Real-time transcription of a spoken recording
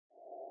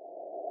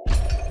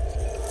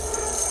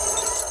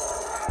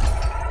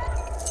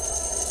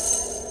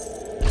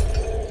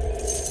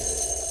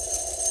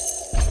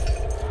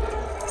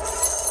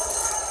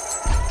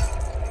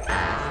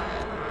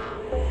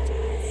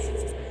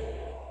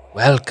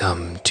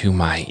Welcome to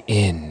my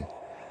inn,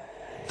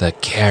 the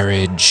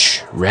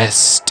Carriage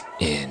Rest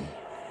Inn.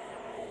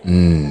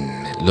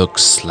 It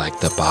looks like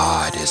the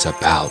bard is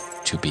about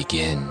to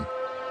begin.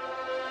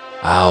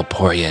 I'll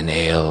pour you an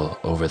ale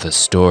over the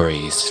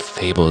stories,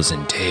 fables,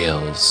 and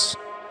tales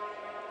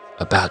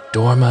about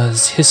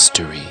Dorma's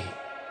history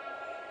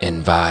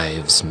and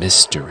Vive's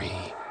mystery.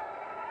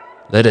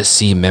 Let us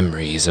see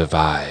memories of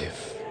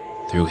Vive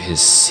through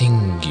his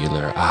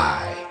singular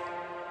eye.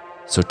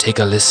 So take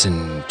a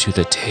listen to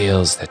the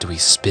tales that we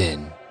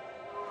spin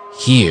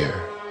here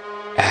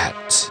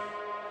at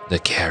the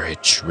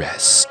Carriage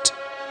Rest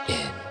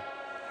Inn.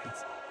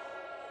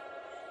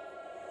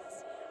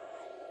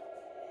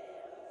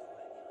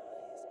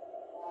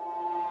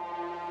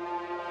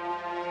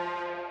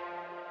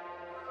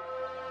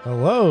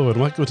 Hello, and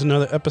welcome to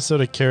another episode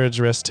of Carriage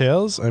Rest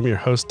Tales. I'm your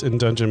host and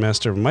Dungeon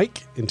Master,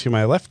 Mike, and to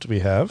my left we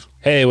have...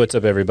 Hey, what's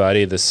up,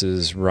 everybody? This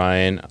is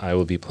Ryan. I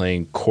will be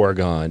playing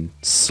Korgon,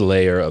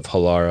 Slayer of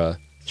Halara.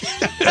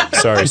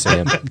 Sorry,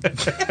 Sam.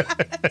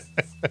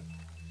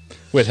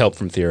 With help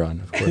from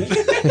Theron, of course.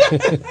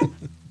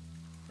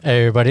 Hey,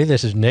 everybody,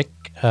 this is Nick.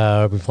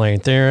 I'll be playing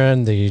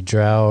Theron, the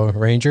Drow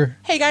Ranger.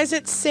 Hey, guys,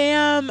 it's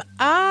Sam.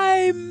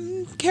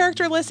 I'm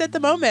characterless at the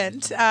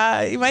moment.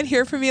 You might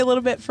hear from me a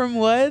little bit from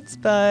Woods,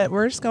 but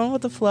we're just going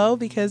with the flow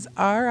because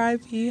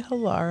R.I.P.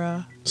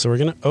 Halara. So we're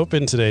going to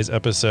open today's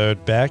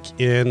episode back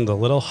in the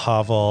little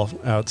hovel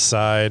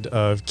outside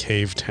of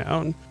Cave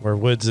Town, where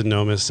Woods and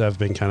Nomis have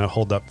been kind of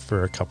holed up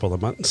for a couple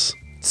of months.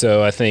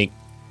 So I think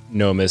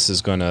Nomis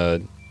is going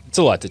to... It's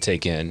a lot to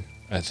take in,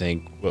 I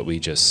think, what we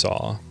just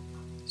saw.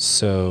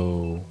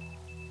 So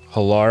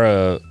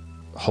Halara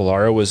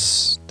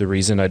was the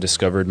reason I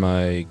discovered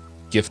my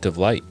gift of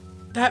light.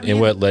 And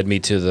what led me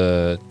to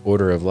the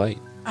Order of Light.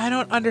 I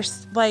don't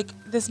understand. Like,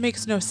 this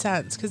makes no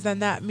sense because then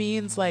that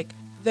means, like,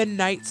 the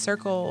Night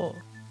Circle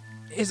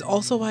is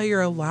also why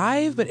you're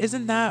alive, but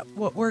isn't that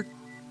what we're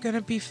going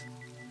to be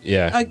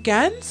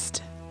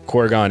against?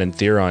 Korgon and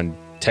Theron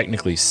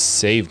technically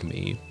saved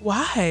me.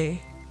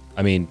 Why?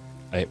 I mean,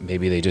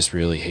 maybe they just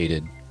really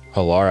hated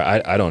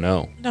Halara. I don't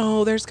know.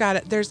 No,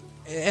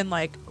 and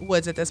like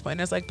Woods at this point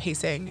is like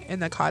pacing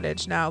in the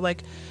cottage now.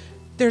 Like,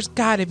 there's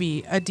got to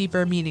be a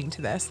deeper meaning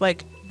to this.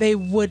 Like, they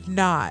would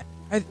not.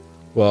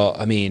 Well,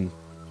 I mean,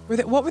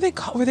 what were they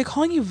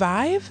calling you,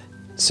 Vive?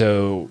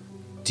 So,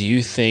 do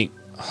you think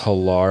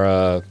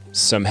Halara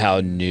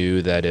somehow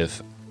knew that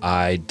if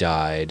I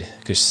died,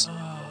 because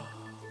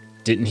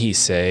didn't he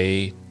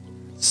say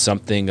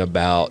something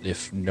about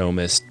if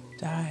Nomis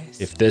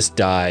dies, if this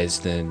dies,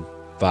 then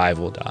Vive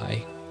will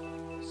die?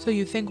 So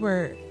you think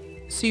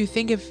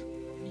if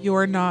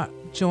you're not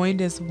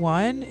joined as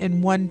one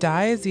and one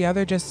dies, the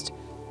other just,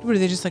 what are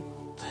they, just like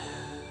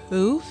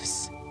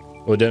poofs?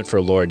 Well,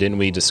 didn't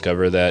we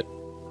discover that?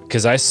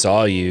 Because I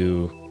saw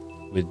you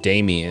with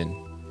Damien,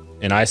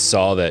 and I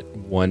saw that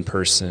one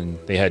person,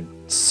 they had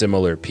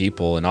similar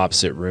people in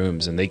opposite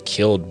rooms, and they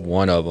killed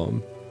one of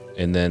them,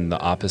 and then the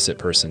opposite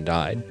person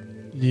died.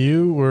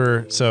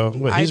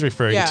 What he's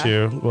referring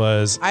to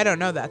was... I don't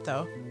know that,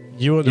 though.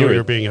 You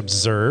were being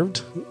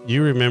observed.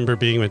 You remember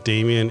being with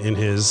Damien in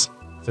his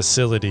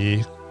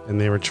facility,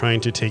 and they were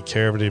trying to take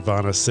care of an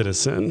Ivana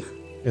citizen.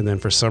 And then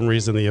for some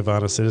reason, the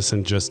Ivana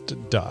citizen just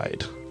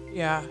died.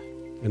 Yeah.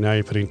 And now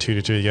you're putting two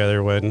to two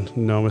together when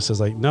Nomis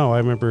is like, no, I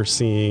remember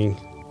seeing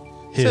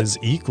his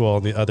equal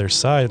on the other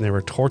side, and they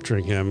were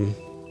torturing him.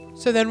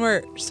 So then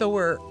we're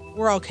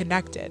all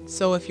connected.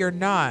 So if your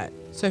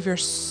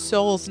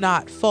soul's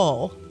not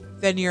full,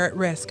 then you're at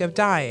risk of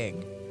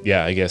dying.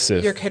 Yeah, I guess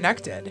if you're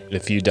connected.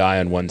 If you die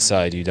on one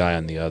side, you die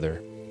on the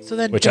other. So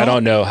then, I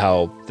don't know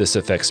how this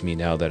affects me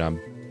now that I'm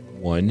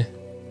one.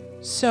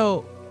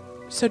 So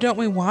don't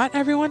we want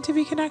everyone to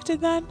be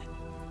connected then?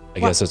 I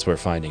guess that's what we're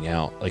finding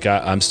out. Like,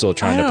 I'm still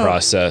trying to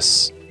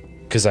process,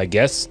 because I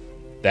guess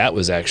that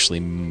was actually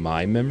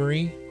my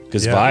memory,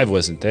 because Vive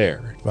wasn't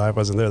there. Vive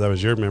wasn't there. That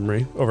was your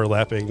memory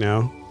overlapping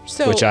now.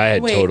 Which I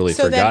had totally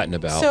forgotten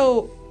about.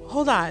 So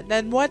hold on.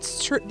 Then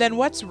what's true? Then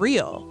what's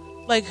real?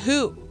 Like,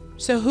 who?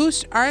 So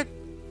aren't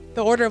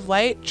the Order of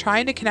Light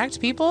trying to connect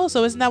people?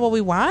 So isn't that what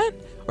we want?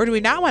 Or do we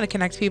not want to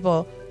connect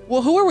people?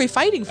 Well, who are we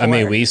fighting for? I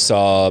mean, we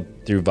saw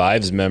through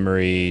Vive's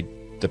memory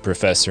the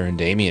Professor and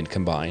Damien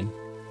combined.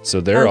 So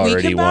they're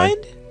already one.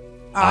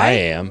 I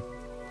am.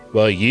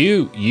 Well,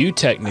 you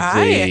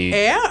technically...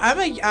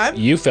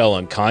 You fell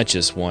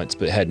unconscious once,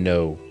 but you had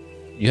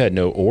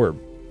no orb.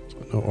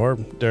 No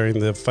orb during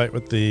the fight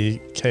with the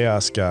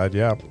Chaos God,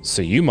 yeah.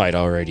 So you might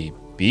already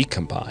be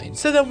combined.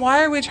 So then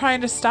why are we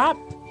trying to stop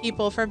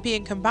people from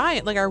being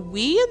combined? Like, are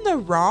we in the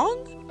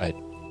wrong?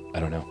 I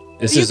don't know.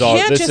 This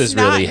is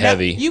really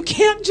heavy. You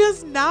can't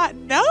just not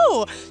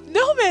know.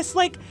 No, miss,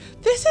 like,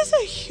 this is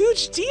a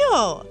huge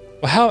deal.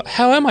 Well,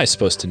 how am I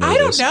supposed to know this? I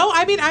don't know.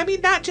 I mean,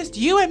 not just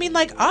you. I mean,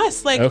 like,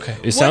 us. Like, okay.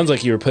 It sounds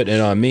like you were putting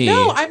it on me.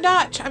 No, I'm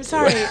not. I'm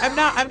sorry. I'm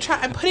not. I'm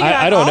putting it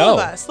on all of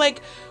us.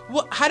 Like,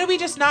 how do we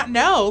just not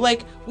know?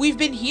 Like, we've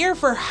been here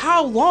for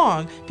how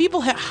long?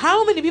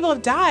 How many people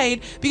have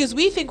died because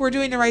we think we're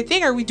doing the right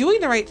thing? Are we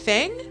doing the right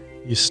thing?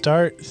 You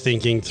start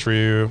thinking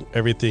through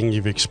everything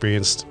you've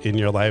experienced in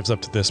your lives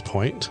up to this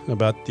point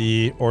about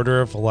the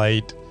Order of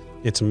Light,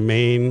 its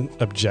main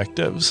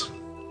objectives.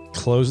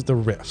 Close the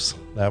rifts.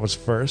 That was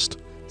first.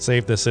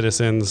 Save the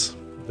citizens,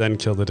 then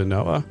kill the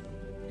Denoa.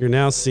 You're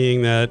now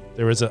seeing that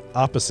there was an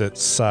opposite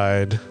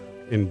side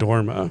in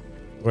Dorma,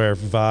 where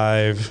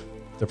Vive,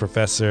 the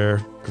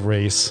professor,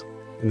 Grace,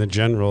 and the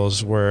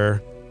generals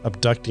were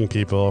abducting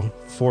people,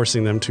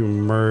 forcing them to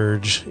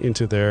merge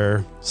into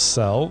their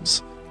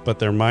selves, but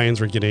their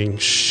minds were getting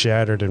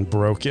shattered and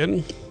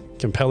broken,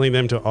 compelling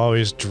them to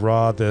always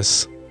draw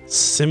this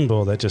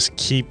symbol that just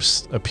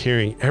keeps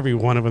appearing. Every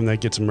one of them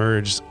that gets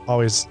merged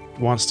always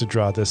wants to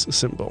draw this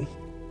symbol.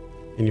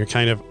 And you're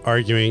kind of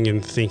arguing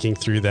and thinking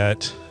through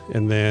that,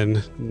 and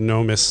then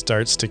Nomis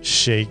starts to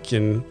shake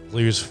and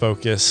lose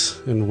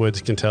focus, and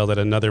Woods can tell that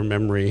another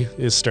memory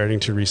is starting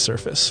to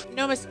resurface.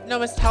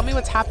 Nomis, tell me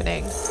what's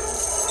happening.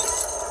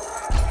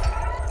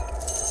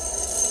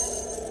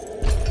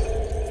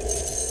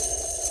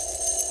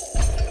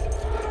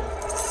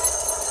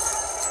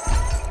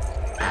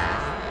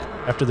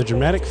 After the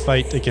dramatic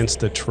fight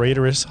against the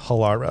traitorous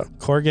Halara,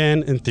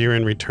 Korgan and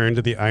Theron returned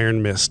to the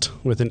Iron Mist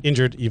with an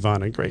injured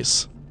Ivana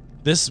Grace.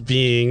 This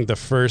being the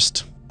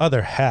first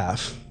other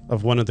half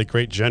of one of the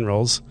great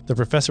generals, the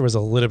professor was a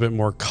little bit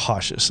more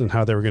cautious in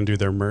how they were going to do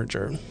their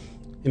merger.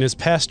 In his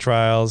past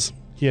trials,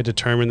 he had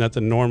determined that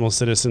the normal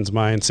citizen's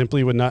mind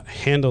simply would not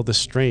handle the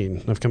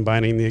strain of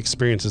combining the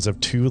experiences of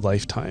 2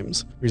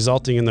 lifetimes,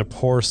 resulting in the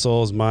poor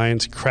soul's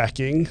minds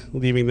cracking,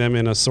 leaving them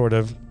in a sort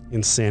of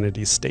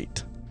insanity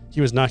state. He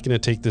was not going to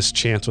take this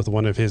chance with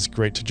one of his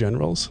great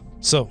generals.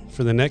 So,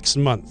 for the next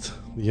month,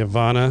 the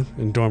Ivana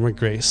and Dorma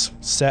Grace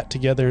sat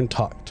together and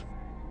talked.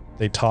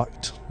 They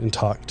talked and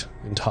talked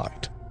and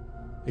talked,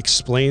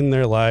 explained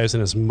their lives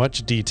in as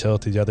much detail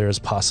to the other as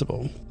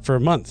possible. For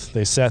a month,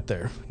 they sat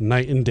there,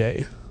 night and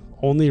day,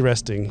 only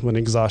resting when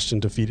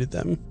exhaustion defeated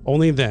them.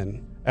 Only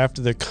then,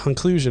 after the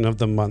conclusion of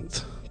the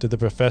month, did the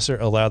professor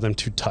allow them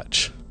to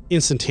touch,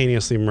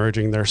 instantaneously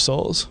merging their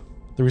souls.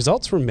 The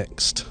results were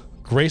mixed.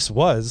 Grace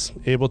was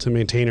able to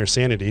maintain her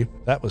sanity,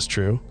 that was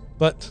true,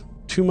 but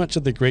too much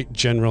of the great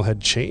general had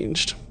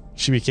changed.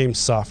 She became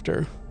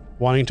softer,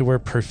 wanting to wear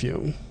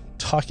perfume,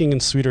 talking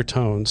in sweeter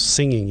tones,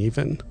 singing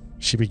even.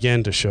 She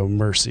began to show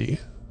mercy.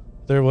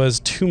 There was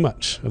too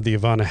much of the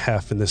Ivana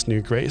half in this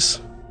new Grace.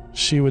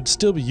 She would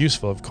still be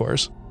useful, of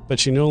course, but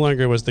she no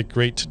longer was the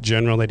great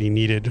general that he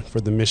needed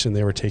for the mission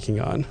they were taking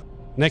on.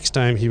 Next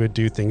time he would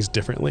do things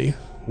differently.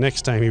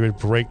 Next time he would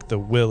break the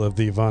will of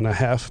the Ivana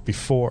half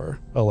before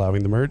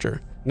allowing the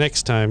merger.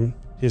 Next time,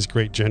 his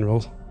great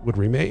general would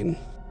remain.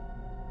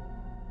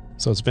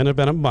 So it's been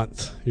about a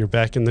month. You're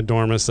back in the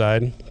Dorma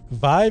side.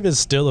 Vive is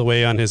still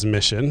away on his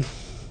mission,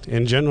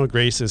 and General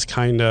Grace is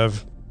kind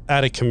of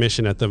out of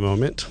commission at the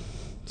moment.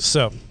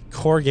 So,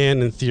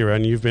 Korgan and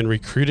Theron, you've been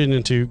recruited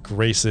into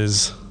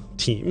Grace's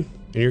team,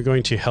 and you're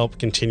going to help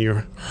continue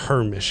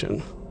her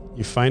mission.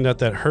 You find out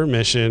that her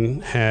mission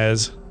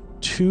has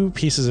 2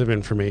 pieces of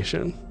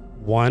information.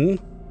 One,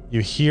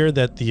 you hear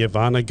that the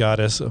Ivana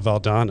goddess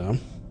Valdana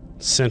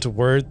sent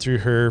word through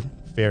her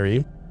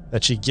fairy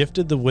that she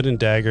gifted the wooden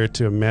dagger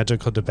to a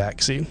magical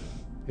Tabaxi,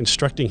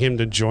 instructing him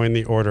to join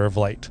the Order of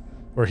Light,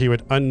 where he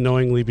would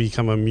unknowingly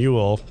become a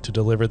mule to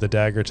deliver the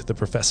dagger to the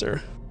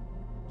professor.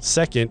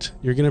 Second,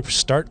 you're going to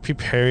start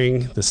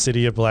preparing the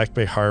city of Black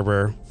Bay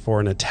Harbor for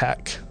an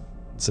attack.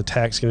 This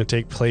attack's going to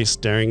take place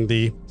during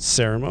the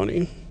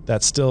ceremony.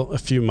 That's still a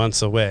few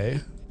months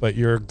away, but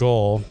your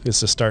goal is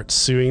to start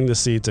sowing the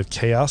seeds of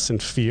chaos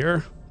and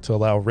fear to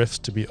allow rifts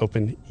to be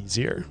opened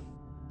easier.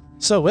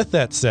 So with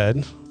that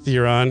said,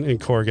 Theron and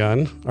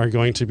Korgan are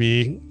going to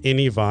be in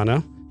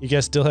Ivana. You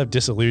guys still have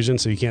disillusion,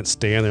 so you can't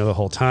stay in there the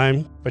whole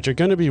time, but you're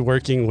going to be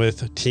working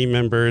with team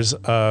members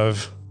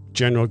of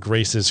General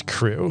Grace's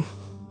crew.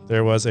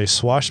 There was a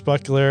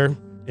swashbuckler,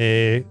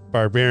 a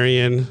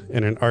barbarian,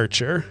 and an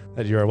archer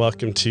that you are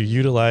welcome to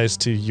utilize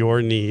to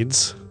your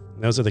needs.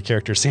 And those are the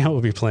characters Sam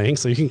will be playing,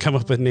 so you can come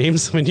up with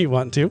names when you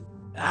want to.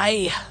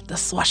 Aye, the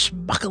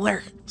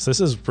swashbuckler. So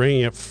this is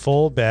bringing it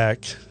full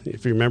back.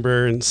 If you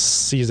remember in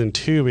season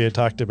 2, we had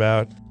talked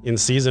about in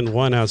season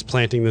 1, I was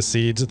planting the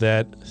seeds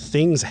that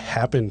things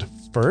happened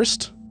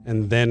first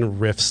and then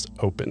rifts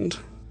opened.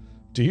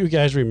 Do you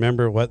guys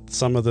remember what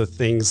some of the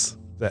things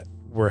that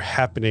were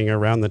happening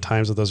around the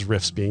times of those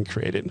rifts being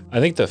created?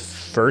 I think the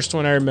first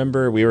one I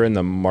remember, we were in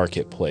the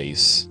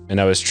marketplace and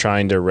I was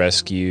trying to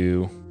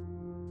rescue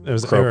It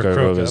was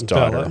Krokova's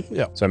daughter. Bella.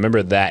 Yep. So I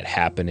remember that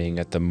happening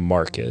at the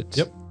market.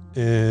 Yep.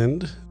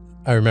 And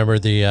I remember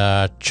the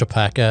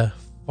Chapaka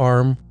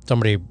farm.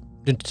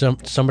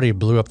 Somebody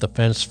blew up the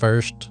fence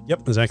first.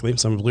 Yep, exactly.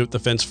 Someone blew up the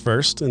fence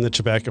first in the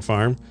Chewbacca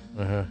farm.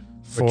 Uh-huh.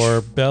 For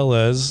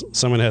Bella's,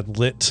 someone had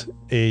lit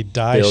a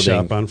dye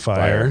shop on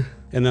fire.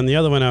 And then the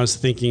other one I was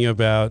thinking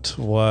about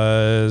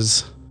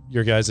was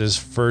your guys'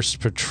 first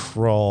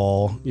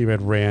patrol. You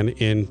had ran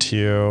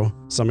into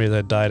somebody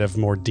that died of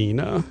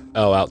Mordina.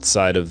 Oh,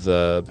 outside of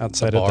the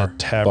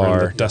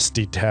tavern, the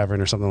Dusty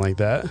Tavern or something like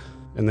that.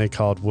 And they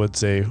called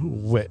Woods a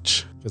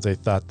witch because they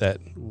thought that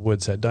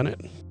Woods had done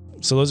it.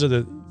 So those are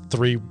the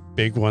 3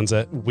 big ones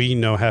that we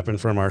know happen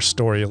from our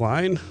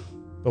storyline.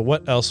 But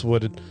what else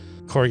would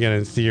Corrigan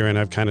and Theron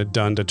have kind of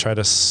done to try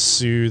to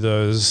sow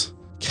those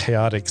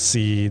chaotic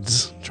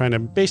seeds, trying to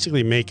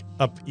basically make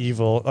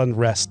upheaval,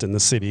 unrest in the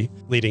city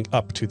leading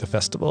up to the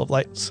Festival of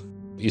Lights?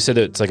 You said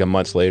that it's like a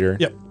month later?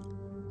 Yep.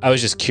 I was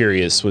just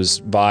curious. Was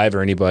Vive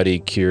or anybody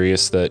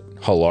curious that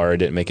Halara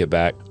didn't make it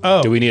back?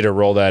 Oh. Do we need to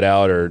roll that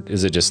out, or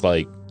is it just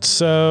like...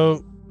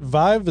 So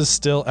Vive is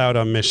still out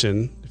on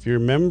mission. If you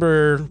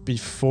remember,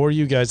 before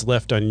you guys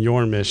left on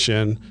your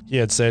mission, he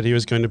had said he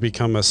was going to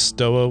become a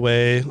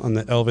stowaway on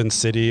the elven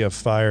city of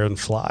Fire and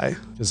Fly,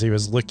 because he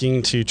was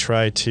looking to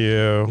try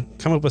to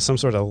come up with some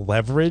sort of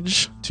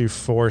leverage to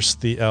force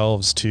the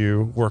elves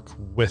to work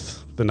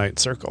with the Night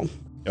Circle.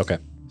 Okay.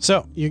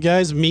 So you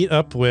guys meet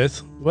up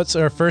with, what's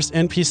our first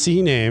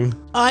NPC name?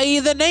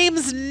 The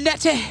name's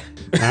Nettie.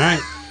 All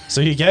right. So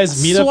you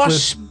guys meet up with...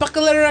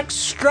 Swashbuckler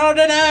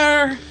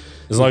extraordinaire.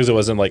 As long as it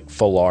wasn't like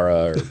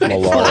Falara or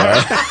Malara.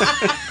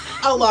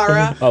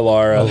 Alara.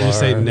 Alara. Did you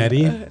say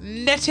Nettie?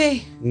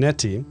 Nettie.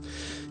 Nettie.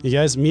 You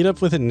guys meet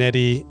up with a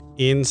Nettie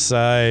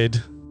inside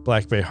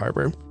Black Bay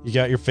Harbor. You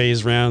got your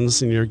phase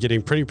rounds and you're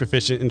getting pretty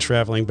proficient in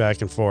traveling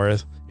back and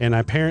forth. And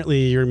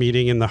apparently you're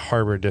meeting in the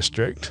Harbor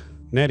District.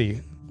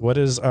 Nettie, what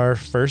is our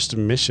first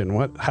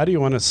mission? How do you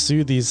want to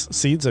sow these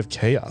seeds of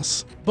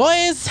chaos?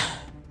 Boys,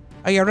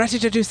 are you ready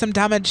to do some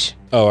damage?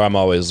 Oh, I'm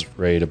always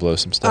ready to blow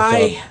some stuff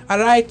Aye. up. All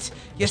right.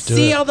 You Let's do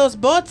see it. all those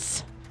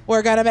boats?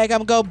 We're going to make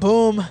them go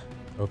boom.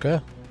 Okay.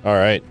 All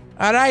right.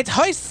 All right.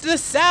 Hoist the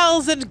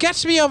sails and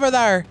get me over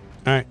there.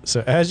 All right,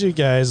 so as you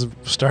guys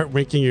start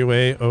making your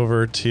way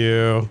over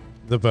to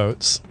the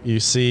boats, you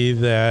see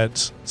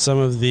that some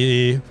of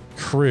the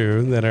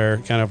crew that are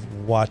kind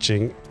of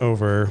watching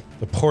over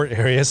the port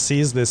area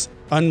sees this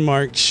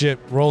unmarked ship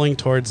rolling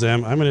towards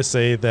them. I'm going to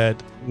say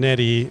that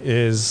Nettie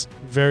is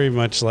very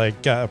much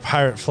like got a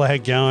pirate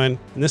flag going.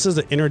 And this is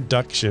the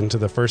introduction to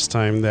the first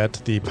time that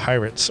the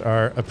pirates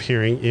are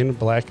appearing in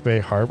Black Bay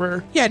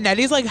Harbor. Yeah,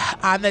 Nettie's like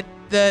on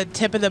the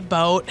tip of the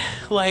boat,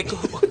 like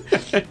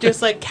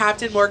just like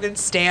Captain Morgan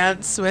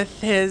stance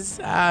with his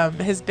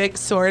big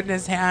sword in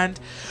his hand.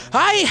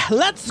 Aye,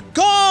 let's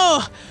go!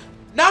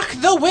 Knock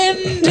the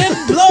wind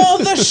and blow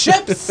the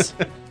ships!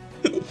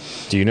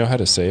 Do you know how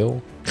to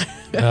sail?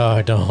 No,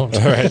 I don't.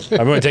 All right.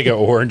 I'm going to take an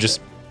oar and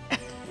just...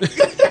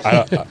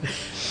 I've never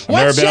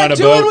What been on you a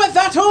doing boat. with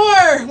that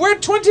oar? We're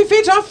 20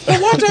 feet off the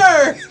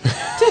water!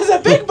 Tis a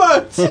big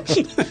boat!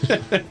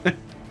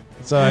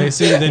 So I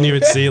assume then you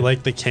would see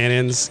like the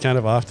cannons kind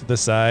of off to the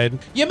side.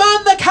 You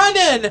man the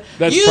cannon!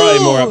 That's you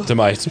probably more up to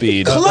my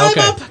speed. Climb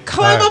Okay.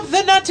 climb All up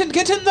the net and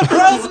get in the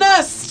crow's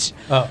nest!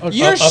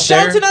 You're up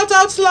shouting there? out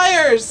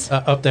outliers!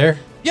 Up there?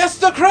 Yes,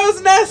 the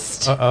crow's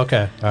nest!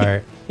 Okay. All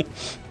right.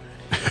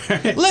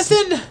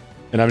 Listen!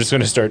 And I'm just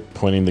going to start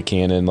pointing the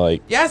cannon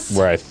like Yes.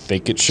 where I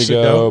think it should Should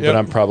go, go, yep. but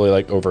I'm probably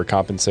like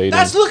overcompensating.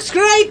 That looks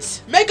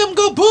great! Make them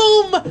go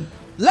boom!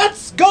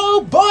 Let's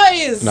go,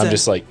 boys! And I'm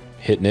just like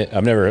hitting it.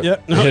 I've never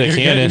Yep. No, hit a you're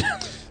cannon.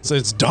 good. So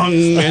it's dung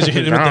as you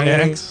hit him with the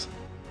axe.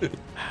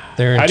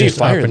 They're How do you just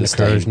fire up in the this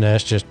crow's thing?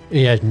 nest. Just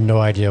he had no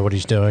idea what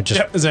he's doing. Just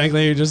Yep,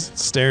 exactly. You're just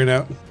staring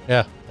out.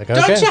 yeah. Like, Don't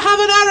okay. you have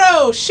an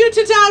arrow? Shoot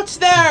it out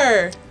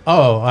there!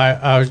 Oh,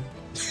 I was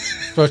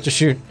supposed to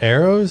shoot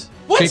arrows.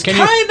 What Can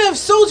kind of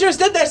soldiers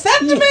did they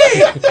send to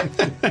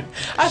me?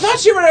 I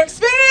thought you were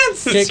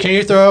experienced! Can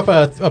you throw up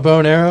a bow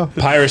and arrow?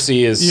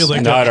 Piracy is You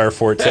look not up. our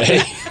forte.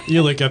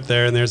 You look up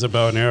there and there's a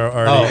bow and arrow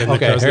already in the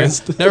crow's Here.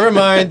 nest. Never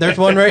mind. There's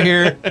one right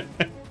here.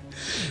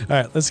 All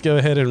right, let's go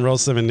ahead and roll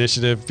some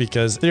initiative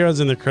because Theron's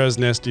in the crow's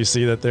nest. You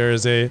see that there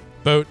is a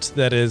boat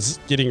that is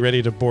getting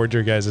ready to board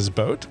your guys'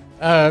 boat.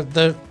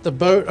 The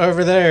boat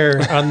over there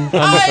on the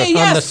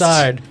yes.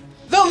 side.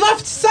 The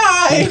left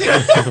side!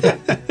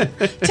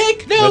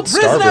 Take no That's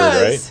starboard,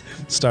 prisoners!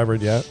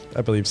 Starboard, yeah,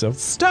 I believe so.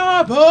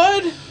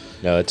 Starboard!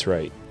 No, that's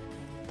right.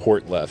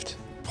 Port left.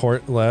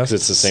 Port left. 'Cause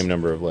it's the same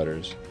number of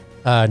letters.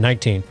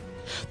 19.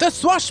 The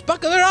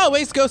swashbuckler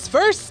always goes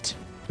first!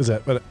 Is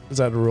that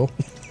a rule?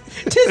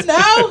 'Tis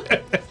now!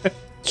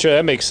 Sure,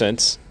 that makes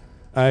sense.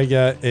 I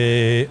got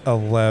a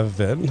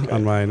 11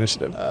 on my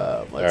initiative.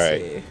 Let's All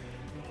right. see.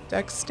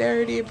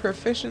 Dexterity,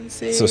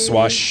 proficiency. So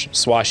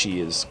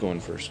Swashy is going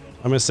first.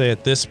 I'm going to say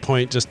at this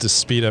point, just to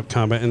speed up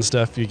combat and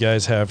stuff, you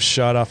guys have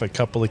shot off a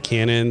couple of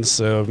cannons,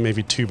 so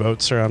maybe 2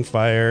 boats are on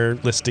fire,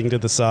 listing to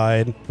the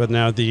side. But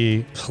now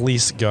the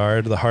police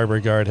guard, the harbor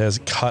guard, has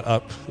caught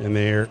up, and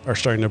they are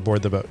starting to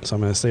board the boat. So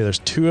I'm going to say there's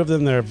 2 of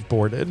them that have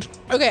boarded.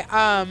 Okay,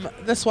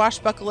 the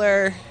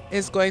swashbuckler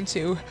is going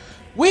to...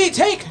 We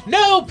take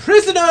no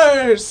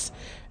prisoners!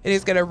 And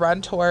he's going to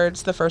run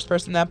towards the first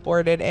person that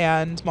boarded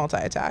and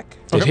multi-attack.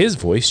 Did his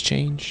voice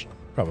change?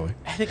 Probably.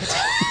 I think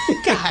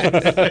it's...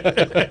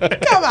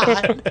 God. Come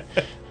on.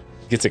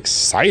 Gets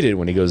excited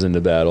when he goes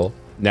into battle.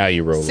 Now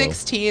you roll low.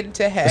 16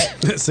 to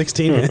hit.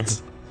 16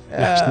 hits.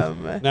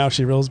 Now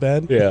she rolls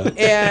bad. Yeah.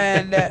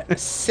 And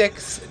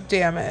 6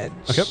 damage.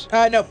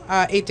 Okay. No,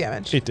 8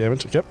 damage. 8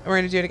 damage. Yep. We're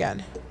going to do it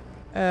again.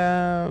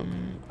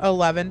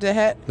 11 to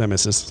hit. That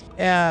misses.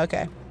 Yeah,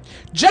 okay.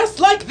 Just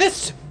like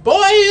this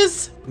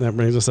boys. That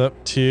brings us up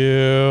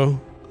to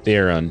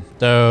Theron.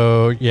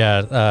 So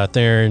yeah,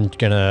 Theron's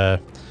gonna.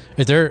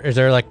 Is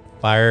there like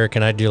fire?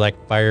 Can I do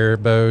like fire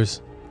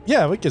bows?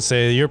 Yeah, we could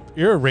say you're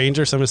a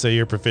ranger, so I'm gonna say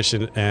you're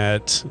proficient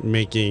at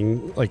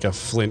making like a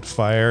flint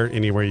fire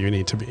anywhere you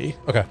need to be.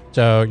 Okay.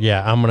 So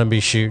yeah, I'm gonna be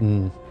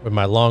shooting with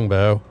my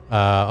longbow.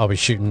 I'll be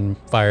shooting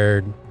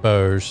fired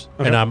bows,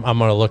 Okay. and I'm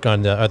gonna look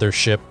on the other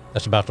ship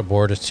that's about to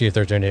board to see if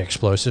there's any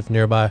explosive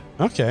nearby.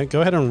 Okay,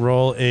 go ahead and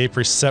roll a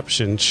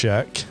perception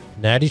check.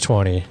 Natty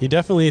 20. You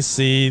definitely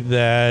see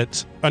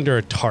that under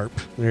a tarp,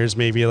 there's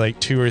maybe like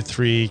 2 or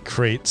 3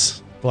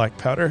 crates black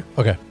powder.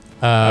 Okay.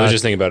 I was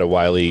just thinking about a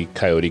Wile E.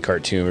 Coyote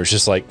cartoon. There's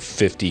just like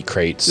 50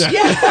 crates. Yeah.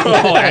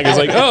 I was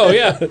like, oh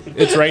yeah,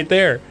 it's right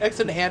there. Next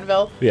to an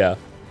anvil. Yeah.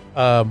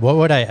 What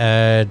would I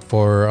add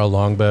for a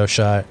longbow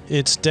shot?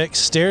 It's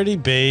dexterity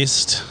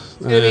based.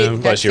 Plus your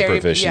Dexterity-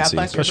 proficiency.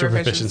 Yeah, plus your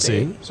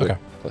proficiency. So Okay.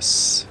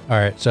 plus All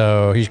right.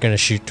 So he's gonna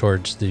shoot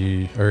towards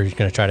he's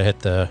gonna try to hit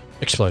the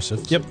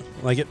explosive. Yep,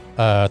 like it.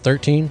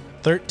 13.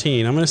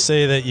 13. I'm going to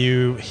say that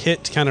you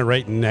hit kind of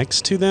right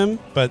next to them,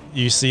 but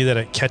you see that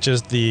it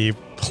catches the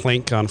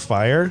plank on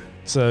fire.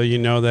 So you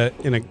know that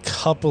in a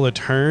couple of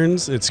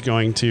turns, it's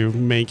going to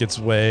make its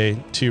way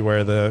to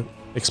where the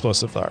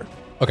explosives are.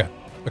 Okay.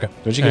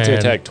 don't you get to And-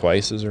 attack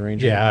twice as a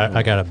ranger? Yeah,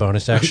 I got a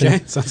bonus action.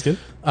 Okay, sounds good.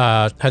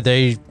 Have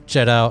they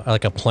set out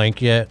like a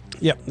plank yet?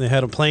 Yep, they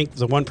had a plank.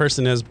 The one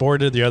person is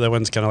boarded, the other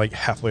one's kind of like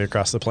halfway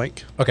across the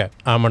plank. Okay.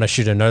 I'm gonna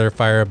shoot another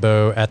fire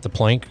bow at the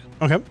plank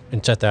Okay.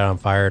 and set that on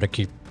fire to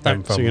keep them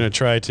Alright, from. so you're going to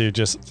try to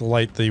just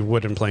light the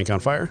wooden plank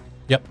on fire.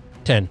 Yep.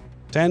 10.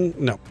 10?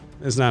 No,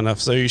 it's not enough.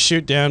 So you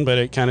shoot down, but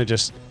it kind of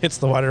just hits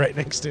the water right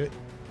next to it.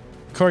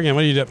 Corrigan,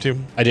 what are you up to?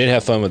 I did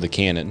have fun with the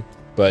cannon,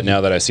 but now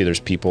that I see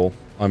there's people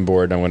on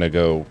board, I'm going to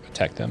go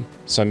attack them.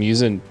 So I'm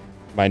using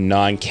my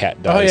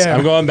non-cat dice. yeah.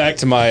 I'm going back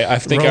to my, I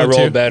think Roll I a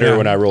rolled 2? better Yeah.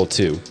 when I rolled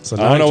 2. So I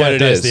don't know what non-cat it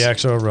dice, is. the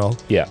actual roll.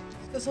 Yeah,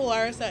 Is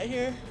Solaris out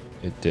here?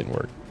 it didn't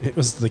work. It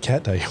was the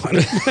cat die you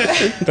wanted.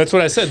 That's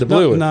what I said, the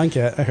blue one.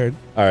 Non-cat, I heard.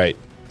 All right,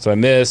 so I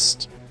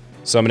missed.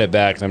 Summon it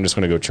back, and I'm just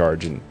going to go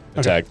charge and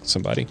attack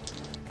somebody.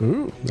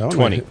 Ooh, that one 20.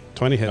 might hit.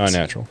 20 hits.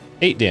 Unnatural.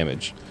 8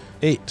 damage.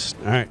 8.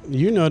 All right.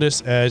 You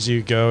notice as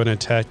you go and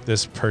attack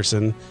this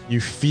person, you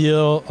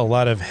feel a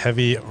lot of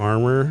heavy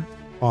armor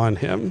on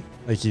him.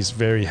 Like he's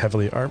very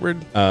heavily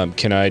armored.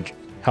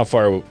 How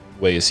far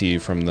away is he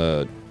from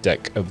the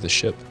deck of the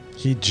ship?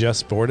 He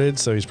just boarded,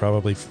 so he's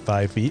probably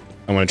 5 feet.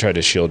 I'm going to try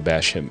to shield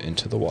bash him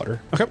into the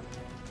water. Okay.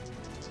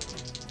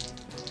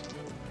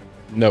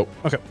 Nope.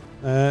 Okay.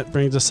 That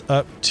brings us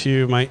up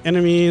to my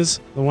enemies.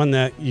 The one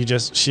that you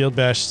just shield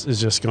bash is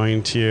just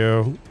going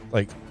to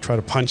like try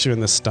to punch you in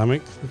the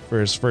stomach for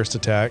his first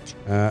attack.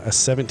 A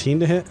 17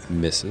 to hit.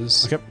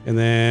 Misses. Okay. And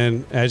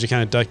then as you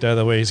kind of ducked out of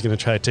the way, he's going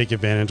to try to take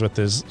advantage with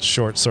his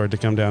short sword to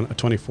come down. A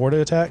 24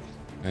 to attack.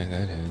 That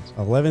hits.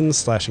 11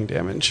 slashing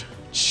damage.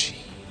 Jeez.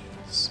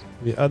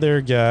 The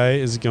other guy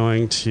is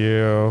going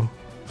to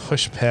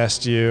push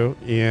past you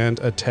and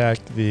attack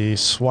the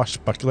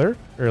swashbuckler,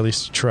 or at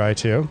least try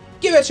to.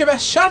 Give it your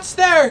best shots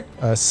there.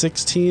 A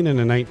 16 and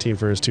a 19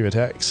 for his 2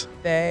 attacks.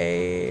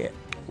 I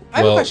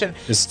have a question.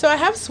 So I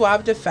have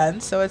Swab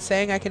Defense, so it's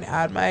saying I can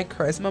add my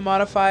Charisma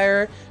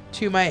modifier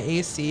to my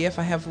AC if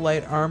I have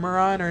light armor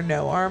on or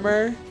no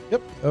armor.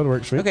 Yep, that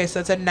works for me. Okay, so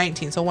it's a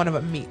 19, so one of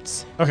them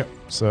meets. Okay,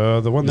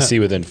 so the one You that see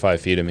within 5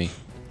 feet of me.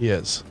 he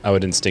is I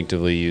would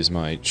instinctively use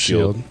my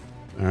shield.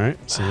 All right,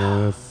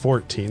 so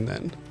 14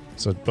 then.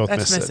 So both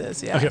That's missed it.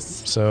 misses, yes. Okay,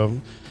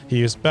 so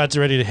he was about to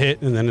ready to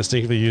hit and then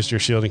instinctively used your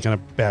shield and kind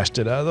of bashed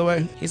it out of the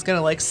way. He's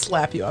gonna like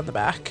slap you on the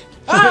back.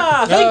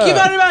 Thank you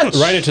very much.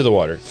 Right into the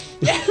water.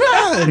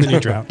 And then you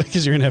drown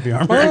because you're in heavy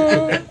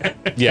armor.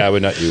 Yeah, I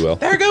would not do well.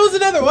 There goes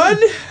another one.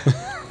 All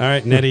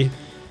right, Nettie.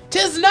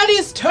 'Tis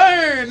Nutty's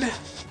turn.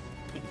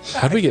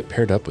 How do we get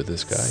paired up with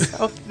this guy?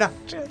 Oh, not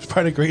just.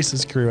 Part of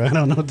Grace's crew. I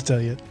don't know what to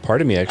tell you.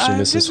 Part of me actually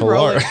misses just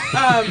rolling.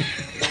 Halar.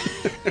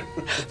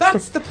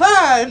 That's the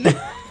plan.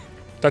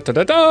 Da, da,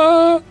 da,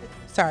 da.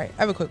 Sorry,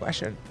 I have a quick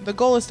question. The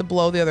goal is to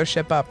blow the other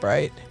ship up,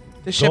 right?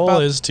 The ship Goal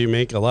up. is to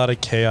make a lot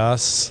of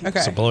chaos. Okay.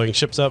 So blowing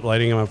ships up,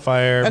 lighting them on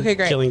fire, Okay,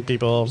 great. killing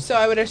people. So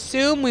I would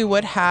assume we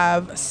would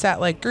have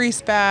set like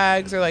grease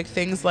bags or like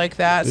things like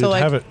that. So We'd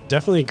like have it,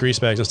 definitely grease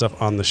bags and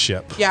stuff on the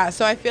ship. yeah,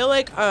 so I feel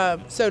like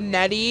so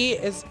Nettie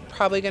is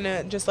probably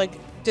gonna just like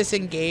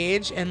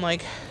disengage and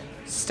like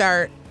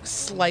start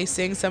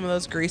slicing some of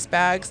those grease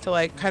bags to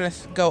like kind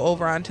of go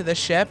over onto the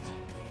ship.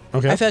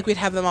 Okay. I feel like we'd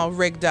have them all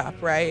rigged up,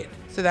 right?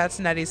 So that's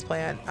Nettie's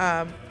plan.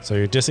 So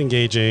you're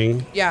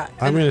disengaging. Yeah.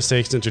 I'm and going to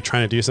say, since you're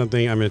trying to do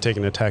something, I'm going to take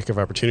an attack of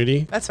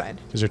opportunity that's fine.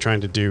 because you're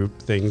trying to do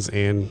things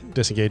and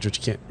disengage, which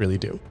you can't really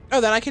do.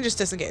 Oh, then I can just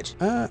disengage.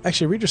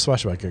 Actually, read your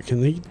swashbuckler.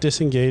 Can they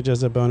disengage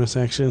as a bonus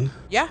action?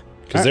 Yeah.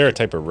 Because they're a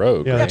type of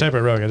rogue. Yeah, right? the type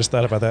of rogue. I just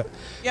thought about that.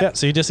 Yep. Yeah,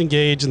 so you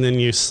disengage and then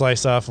you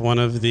slice off one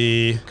of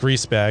the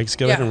grease bags.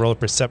 Go ahead Yeah. and roll a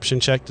perception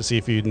check to see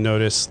if you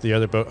notice the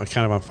other boat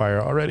kind of on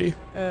fire already.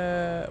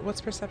 What's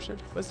perception?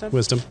 Wisdom?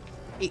 Wisdom.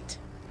 8.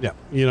 Yeah,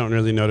 you don't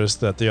really notice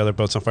that the other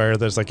boat's on fire.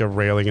 There's like a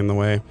railing in the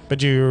way.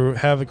 But you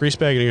have a grease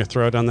bag and you're going to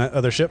throw it on that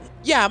other ship?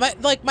 Yeah,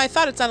 my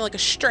thought it's on like a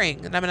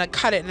string, and I'm going to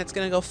cut it, and it's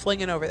going to go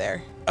flinging over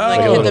there. Oh. Like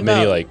a hit little the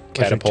mini boat. like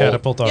catapult.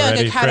 Catapult Yeah, already.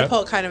 like a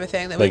catapult kind of a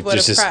thing that we Like would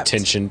have just prepped.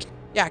 tensioned.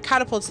 Yeah,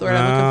 catapult's the word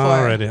I'm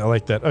looking for. Alrighty, I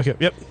like that. Okay,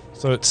 yep.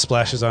 So it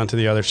splashes onto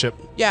the other ship.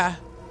 Yeah,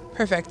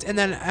 perfect. And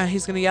then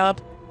he's going to yell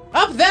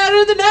up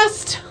there in the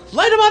nest,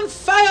 light them on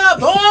fire,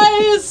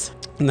 boys!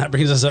 And that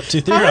brings us up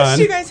to How much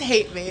do you Theron. guys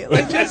hate me?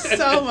 Like, just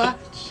so much.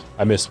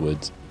 I miss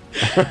woods.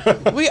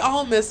 We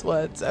all miss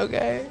woods,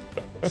 okay?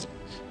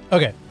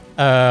 Okay.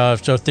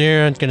 So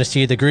Theron's gonna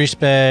see the grease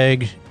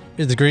bag.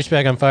 Is the grease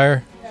bag on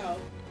fire? No.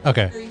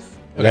 Okay.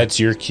 That's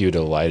your cue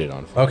to light it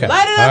on fire. Okay.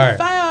 Light it All on right.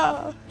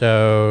 fire!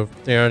 So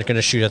Theron's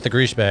gonna shoot at the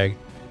grease bag.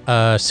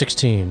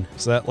 16.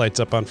 So that lights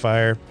up on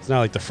fire. It's not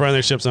like the front of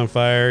the ship's on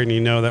fire, and you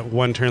know that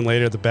one turn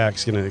later the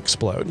back's going to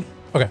explode.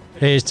 Okay.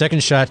 His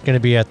second shot's gonna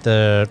be at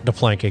the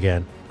plank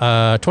again.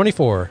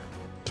 24.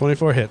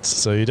 24 hits.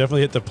 So you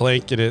definitely hit the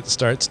plank, and it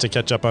starts to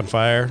catch up on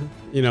fire.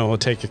 You know, it'll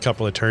take a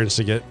couple of turns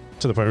to get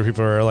to the point where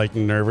people are like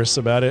nervous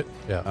about it.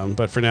 Yeah.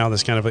 But for now,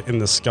 this kind of in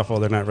the scuffle,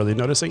 they're not really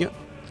noticing it.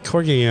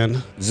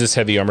 Corgan, Is this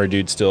heavy armor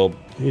dude still?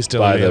 he's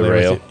still By in the melee with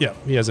rail? you. Yeah,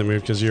 he hasn't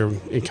moved because you're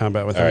in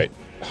combat with All him. right.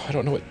 Oh, I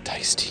don't know what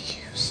dice to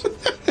use. Do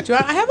you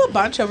want, I have a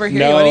bunch over here.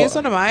 No. You want to use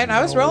one of mine?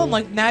 I was rolling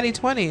like natty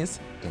 20s.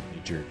 Don't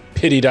need your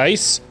pity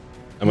dice.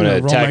 I'm gonna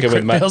roll attack my him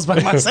with my. crit fails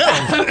by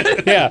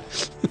myself. Yeah.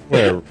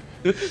 Where?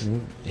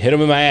 Hit him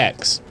with my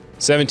axe.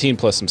 17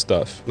 plus some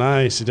stuff.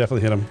 Nice, you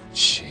definitely hit him.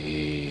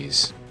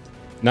 Jeez.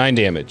 9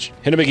 damage.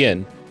 Hit him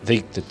again. I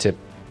think the tip.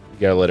 You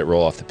gotta let it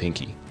roll off the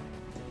pinky.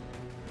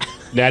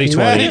 Natty 20.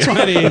 Natty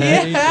 20. All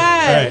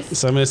Yes! right,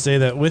 so I'm going to say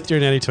that with your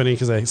natty 20,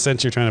 because I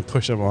sense you're trying to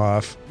push him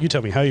off. You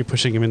tell me, how are you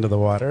pushing him into the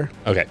water?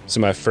 Okay,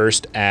 so my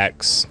first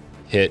axe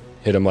hit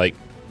him like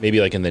maybe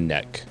like in the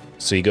neck.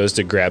 So he goes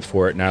to grab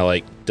for it, and I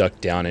like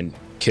duck down and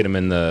hit him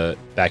in the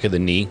back of the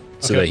knee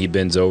so Okay. that he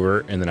bends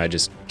over, and then I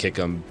just kick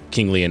him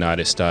King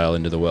Leonidas style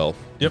into the well,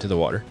 into the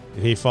water.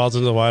 And he falls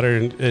into the water,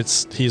 and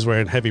he's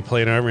wearing heavy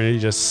plate armor, and he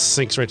just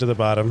sinks right to the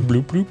bottom.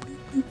 Bloop, bloop,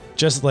 bloop.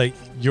 Just like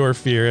your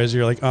fear as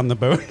you're like on the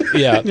boat.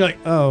 Yeah. You're like,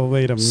 oh,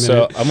 wait a minute.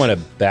 So I'm gonna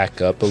back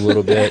up a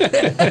little bit.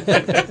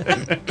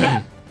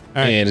 right.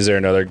 And is there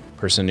another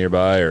person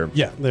nearby, or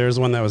Yeah, there's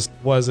one that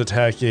was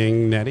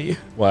attacking Nettie.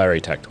 well, I already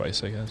attacked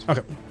twice, I guess.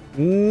 Okay.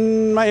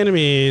 My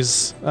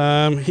enemies.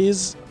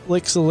 He's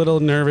looks a little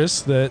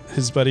nervous that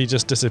his buddy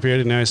just disappeared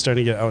and now he's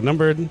starting to get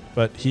outnumbered,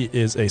 but he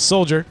is a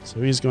soldier,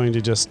 so he's going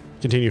to just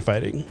continue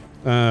fighting.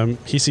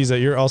 He sees that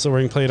you're also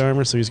wearing plate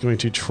armor, so he's going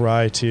to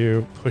try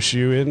to push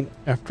you in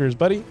after his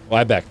buddy. Well,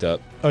 I backed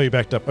up. Oh, you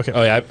backed up. Okay.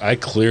 Oh yeah, I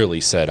clearly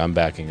said I'm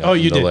backing up. Oh, from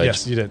you the did. ledge.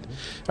 Yes, you did.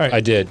 All right. I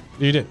did.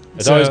 You did.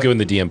 It's always good when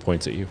the DM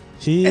points at you.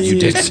 You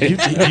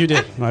did. You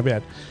did. My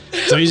bad.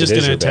 So he's just It going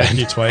is to your attack bad.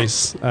 you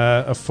twice.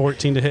 A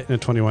 14 to hit and a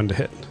 21 to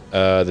hit.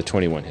 The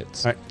 21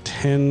 hits. All right.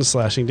 10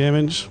 slashing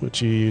damage,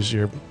 which you use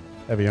your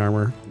heavy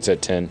armor. It's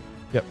at 10.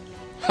 Yep.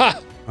 Ha!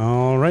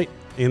 All right.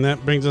 And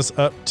that brings us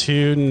up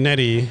to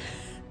Nettie.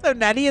 So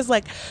Nettie is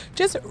like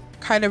just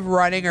kind of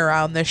running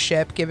around the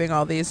ship giving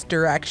all these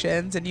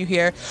directions, and you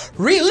hear,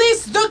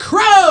 "Release the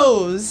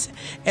crows!"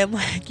 And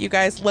like you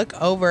guys look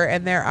over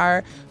and there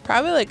are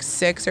probably like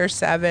 6 or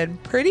 7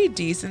 pretty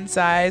decent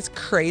sized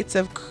crates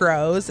of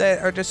crows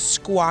that are just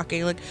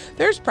squawking. Like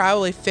there's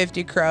probably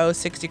 50 crows,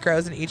 60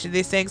 crows in each of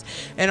these things,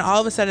 and all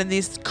of a sudden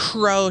these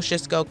crows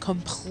just go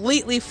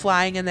completely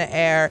flying in the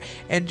air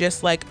and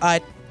just like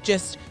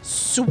just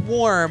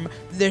swarm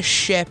the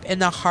ship in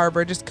the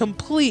harbor, just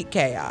complete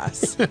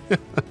chaos.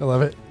 I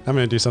love it. I'm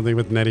going to do something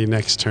with Nettie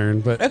next turn,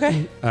 but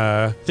Okay.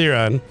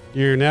 Theron,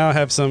 you now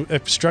have some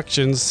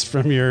obstructions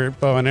from your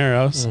bow and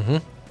arrows,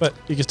 but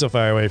you can still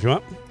fire away if you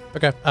want.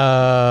 Okay.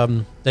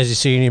 Does he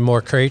see any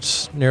more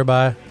crates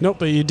nearby? Nope,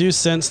 but you do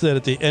sense that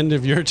at the end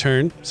of your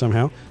turn,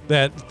 somehow,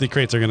 that the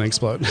crates are going to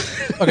explode.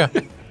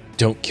 Okay.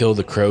 Don't kill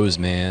the crows,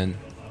 man.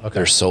 Okay.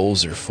 Their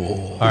souls are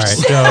full. All right.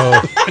 So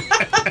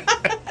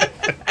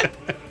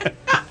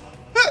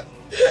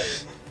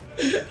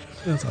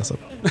That's awesome.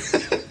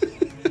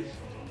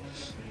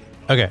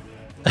 okay.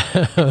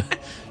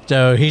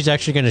 So he's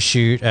actually going to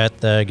shoot at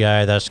the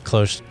guy that's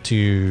close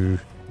to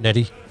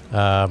Nettie.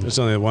 There's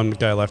only one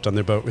guy left on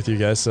their boat with you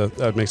guys, so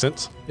that would make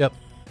sense. Yep.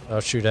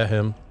 I'll shoot at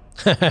him.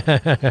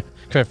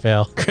 Crit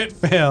fail. Crit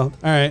fail.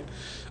 All right.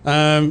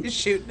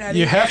 Shoot Nettie.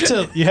 You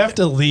have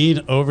to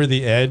lean over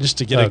the edge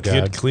to get Oh, a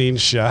good God. clean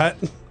shot.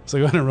 So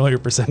go ahead and roll your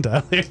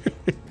percentile here.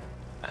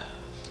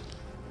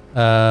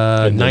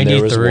 And then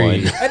there was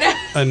 93. one.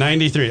 A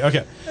 93.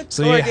 Okay.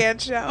 So Gorgon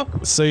show.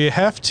 So you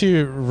have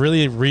to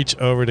really reach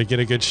over to get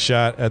a good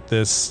shot at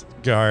this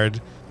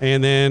guard.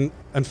 And then,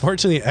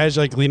 unfortunately, as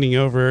you're like leaning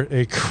over,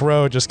 a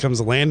crow just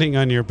comes landing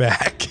on your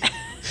back.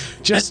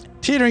 Just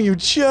teetering you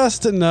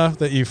just enough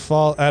that you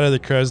fall out of the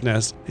crow's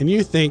nest. And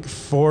you think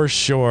for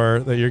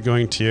sure that you're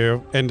going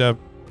to end up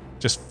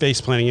just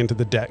face planting into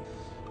the deck.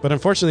 But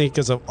unfortunately,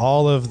 because of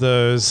all of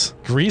those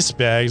grease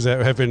bags that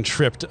have been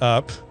tripped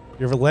up,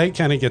 your leg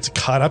kind of gets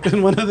caught up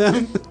in one of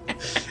them.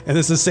 And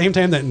it's the same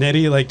time that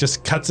Nettie like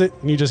just cuts it,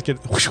 and you just get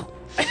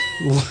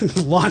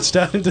launched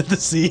out into the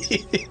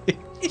sea,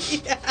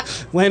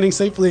 landing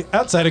safely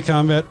outside of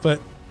combat.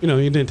 But you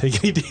didn't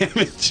take any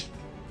damage.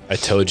 I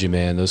told you,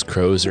 man, those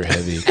crows are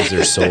heavy because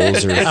their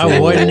souls are I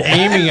full. wasn't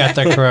aiming at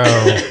the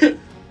crow.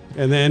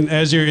 And then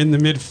as you're in the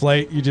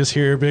mid-flight, you just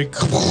hear a big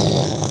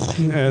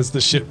as the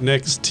ship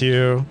next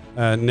to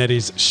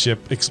Nettie's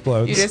ship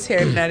explodes. You just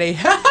hear Nettie.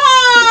 Ha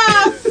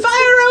ha!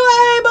 Fire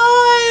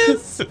away,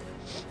 boys!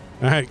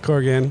 All right,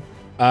 Corgan.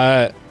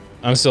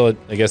 I'm still,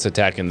 I guess,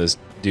 attacking this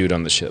dude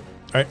on the ship.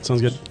 All right,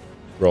 sounds good.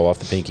 Roll off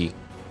the pinky.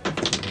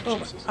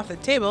 Oh, off the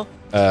table.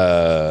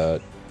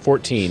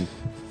 14.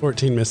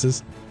 14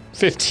 misses.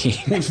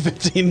 15.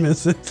 15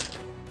 misses.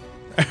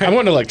 I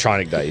want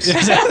electronic dice.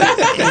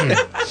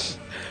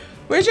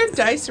 Where's your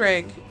dice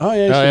ring? Oh,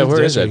 yeah. Oh, yeah,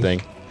 where is that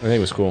thing? I think it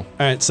was cool.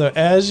 All right, so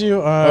as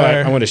you Oh,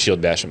 are... I want to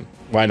shield bash him.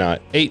 Why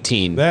not?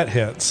 18. That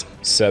hits.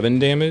 7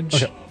 damage.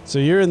 Okay. So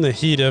you're in the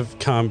heat of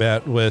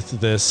combat with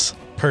this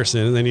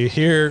person, and then you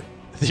hear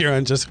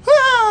Theron just...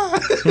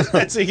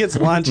 as he gets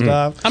launched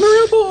off. I'm a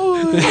real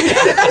boy.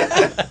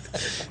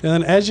 And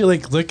then as you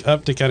look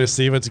up to kind of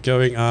see what's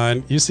going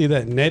on, you see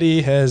that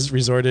Nettie has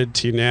resorted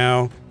to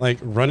now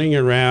running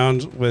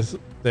around with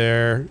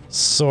their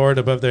sword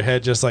above their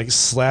head, just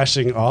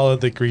slashing all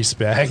of the grease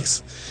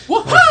bags.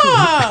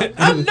 Wah-ha!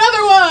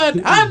 Another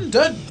one! And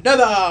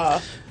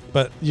another!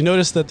 But you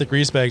notice that the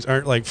grease bags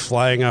aren't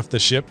flying off the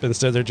ship.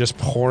 Instead, they're just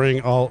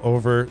pouring all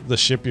over the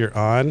ship you're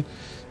on.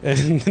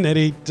 And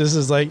Nettie just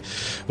is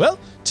well,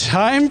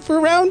 time for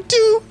round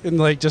 2.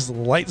 And just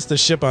lights the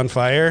ship on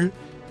fire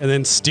and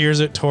then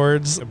steers it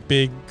towards a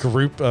big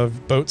group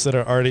of boats that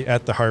are already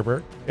at the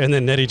harbor. And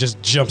then Nettie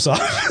just jumps off.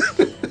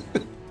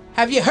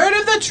 Have you heard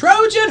of the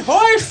Trojan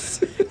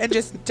horse? And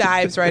just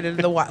dives right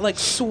into the water.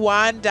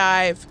 Swan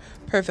dive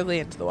perfectly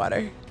into the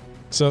water.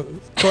 So,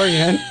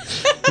 Corian,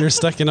 you're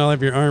stuck in all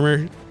of your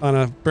armor on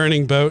a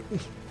burning boat.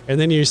 And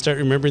then you start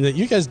remembering that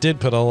you guys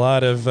did put a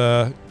lot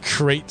of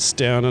crates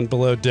down on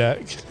below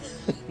deck.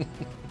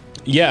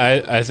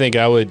 Yeah, I think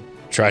I would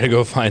try to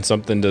go find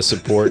something to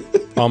support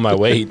all my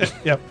weight.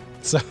 Yep.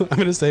 So I'm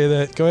going to say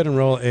that. Go ahead and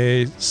roll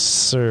a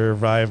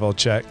survival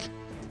check.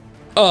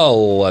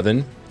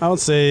 11. I'll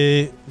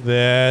say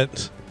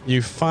that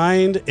you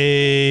find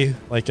a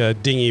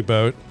dinghy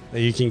boat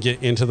that you can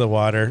get into the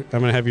water. I'm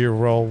going to have you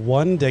roll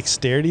 1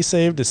 dexterity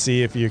save to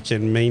see if you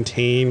can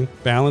maintain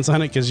balance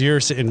on it, because you're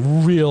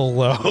sitting real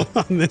low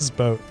on this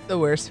boat. The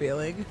worst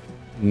feeling.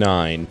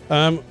 9.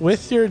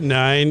 With your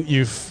 9,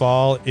 you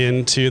fall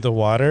into the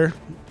water,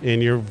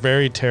 and you're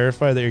very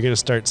terrified that you're going to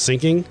start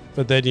sinking.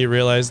 But then you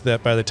realize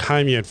that by the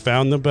time you had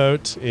found the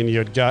boat and you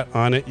had got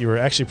on it, you were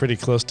actually pretty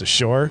close to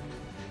shore.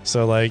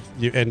 So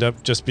you end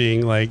up just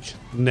being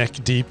neck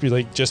deep.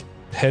 You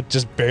head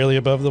just barely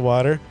above the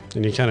water,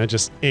 and you kind of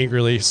just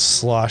angrily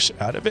slosh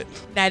out of it.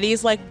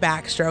 Nettie's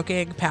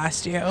backstroking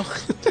past you.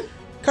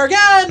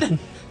 Kargan!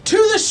 To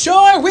the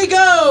shore we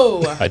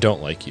go! I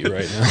don't like you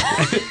right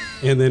now.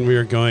 And then we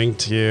are going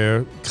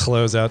to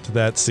close out to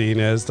that scene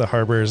as the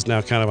harbor is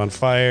now kind of on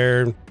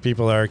fire.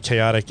 People are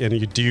chaotic, and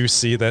you do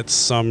see that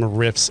some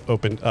rifts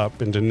opened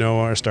up into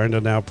Noah are starting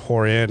to now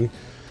pour in.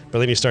 But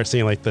then you start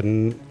seeing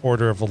the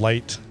order of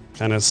light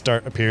kind of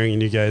start appearing,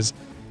 and you guys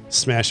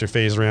smash your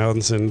phase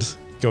rounds and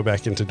go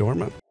back into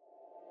dorma.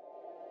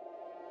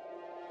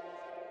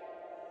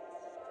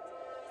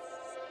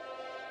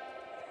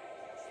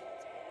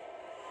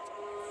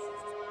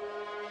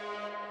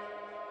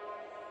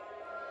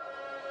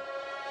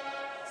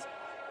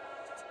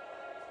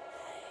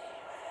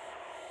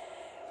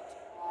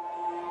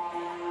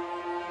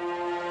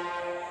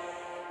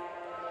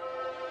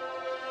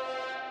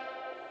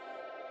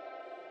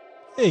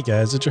 Hey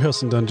guys, it's your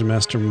host and Dungeon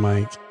Master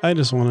Mike. I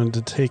just wanted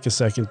to take a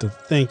second to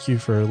thank you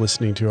for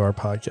listening to our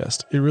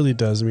podcast. It really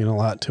does mean a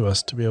lot to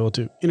us to be able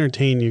to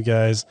entertain you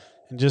guys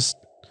and just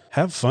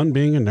have fun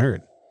being a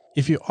nerd.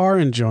 If you are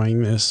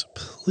enjoying this,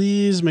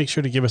 please make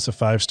sure to give us a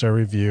 5-star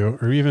review,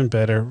 or even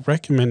better,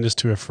 recommend us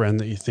to a friend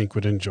that you think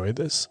would enjoy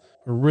this.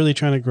 We're really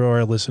trying to grow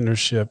our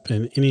listenership,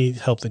 and any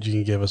help that you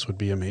can give us would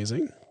be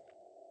amazing.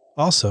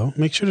 Also,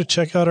 make sure to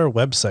check out our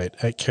website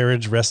at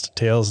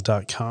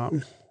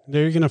carriageresttales.com.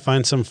 There you're going to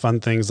find some fun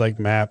things like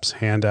maps,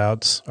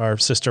 handouts, our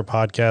sister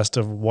podcast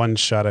of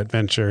one-shot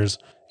adventures,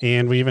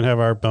 and we even have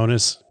our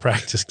bonus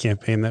practice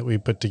campaign that we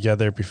put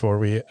together before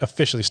we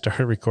officially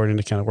started recording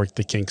to kind of work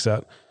the kinks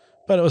out.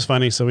 But it was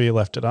funny, so we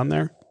left it on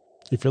there.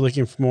 If you're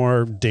looking for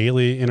more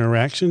daily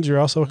interactions, you're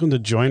also welcome to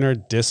join our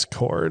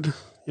Discord.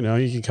 You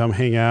can come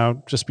hang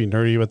out, just be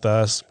nerdy with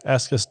us,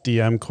 ask us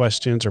DM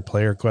questions or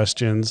player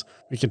questions.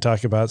 We can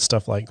talk about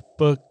stuff like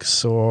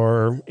books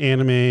or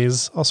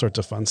animes, all sorts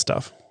of fun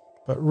stuff.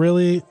 But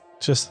really,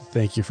 just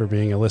thank you for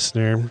being a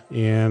listener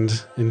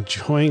and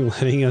enjoying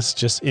letting us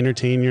just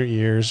entertain your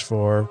ears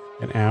for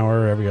an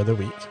hour every other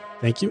week.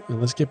 Thank you, and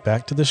let's get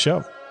back to the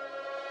show.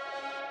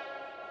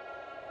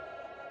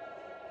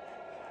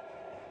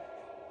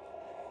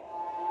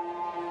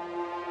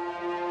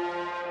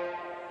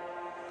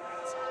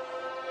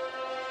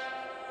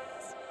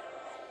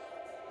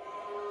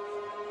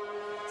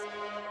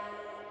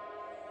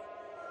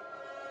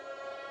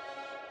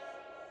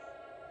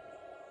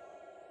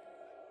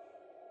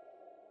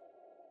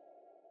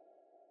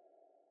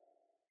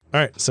 All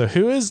right. So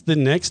who is the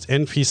next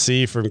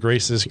NPC from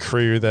Grace's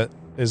crew that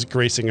is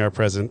gracing our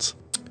presence?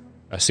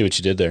 I see what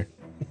you did there.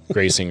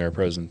 Gracing our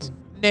presence.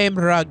 Name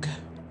Rug.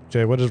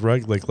 Okay. What does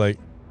Rug look like?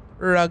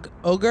 Rug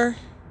ogre.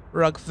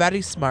 Rug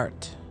very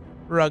smart.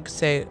 Rug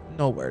say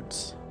no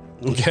words.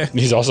 Okay.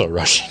 He's also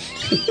Russian.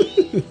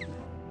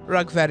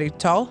 Rug very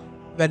tall.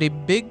 Very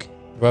big.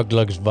 Rug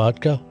lugs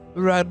vodka.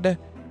 Rug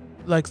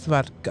likes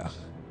vodka.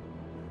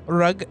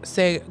 Rug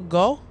say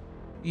go.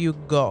 You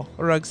go.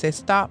 Rug say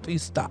stop. You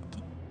stop.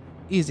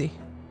 Easy.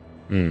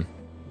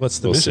 What's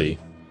the We'll mission? see.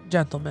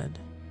 Gentlemen,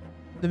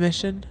 the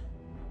mission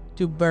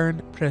to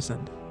burn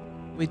prison.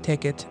 We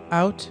take it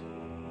out.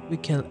 We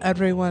kill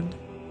everyone.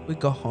 We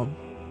go home.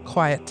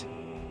 Quiet.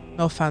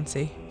 No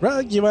fancy.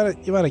 Rug, you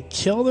wanna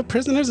kill the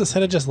prisoners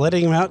instead of just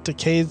letting them out to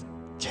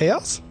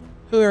chaos?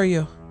 Who are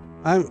you?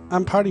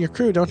 I'm part of your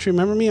crew. Don't you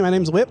remember me? My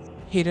name's Whip.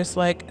 He just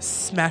like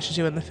smashes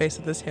you in the face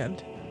with his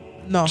hand.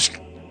 No.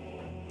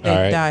 They All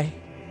right. die.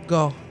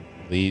 Go.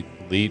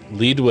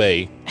 Lead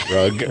way,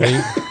 Rug.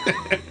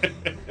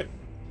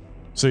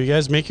 So you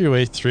guys make your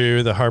way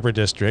through the harbor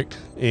district,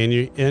 and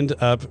you end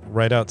up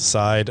right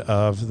outside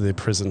of the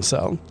prison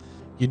cell.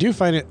 You do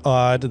find it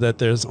odd that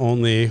there's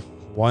only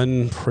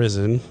one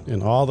prison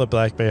in all the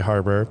Black Bay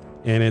Harbor,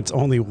 and it's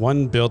only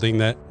one building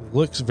that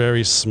looks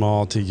very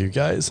small to you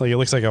guys. Like it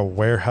looks like a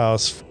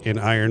warehouse in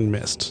Iron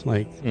Mist.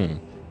 Like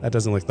that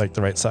doesn't look like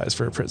the right size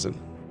for a prison.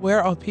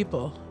 Where are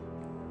people?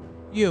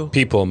 You.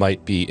 People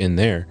might be in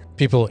there.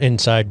 People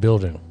inside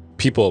building.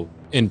 People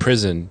in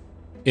prison,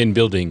 in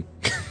building.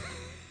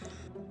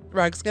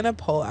 Rug's gonna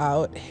pull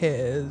out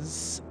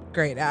his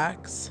great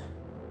axe.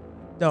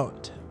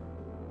 Don't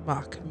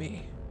mock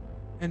me.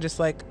 And just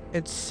like,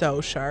 it's so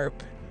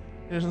sharp.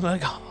 And just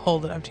like,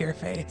 hold it up to your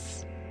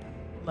face.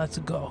 Let's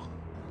go.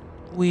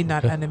 We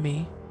not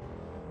enemy.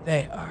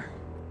 They are.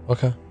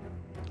 Okay.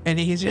 And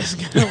he's just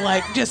gonna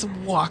like, just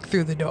walk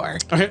through the door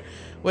Okay.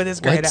 with his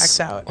great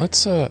axe out.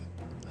 Let's let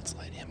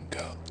him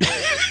go.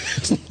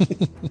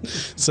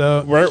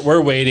 So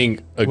We're waiting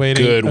a good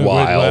good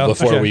while while.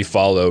 before Okay. we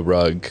follow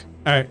Rug.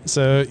 all right,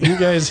 so you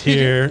guys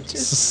hear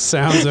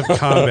sounds of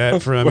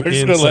combat from We're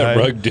just gonna let inside.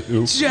 Rug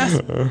do.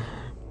 Just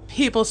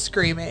people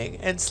screaming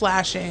and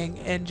slashing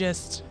and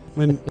just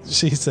When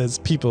she says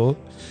people,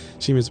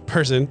 she means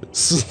person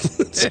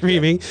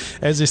screaming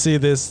as you see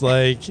this,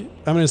 like, I'm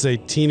going to say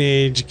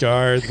teenage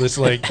guard, this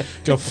like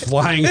go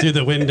flying through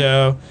the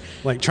window,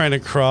 like trying to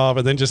crawl,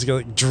 but then just get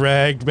like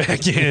dragged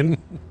back in.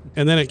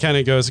 And then it kind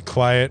of goes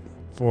quiet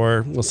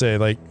for, we'll say,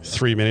 like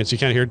 3 minutes. You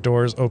kind of hear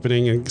doors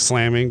opening and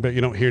slamming, but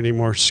you don't hear any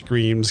more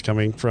screams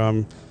coming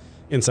from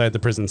inside the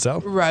prison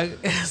cell. Rug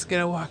is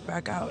gonna walk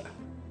back out.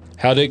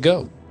 How'd it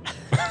go?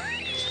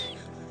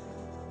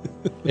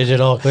 Is it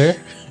all clear?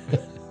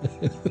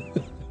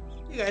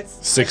 You guys.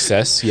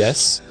 Success,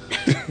 yes.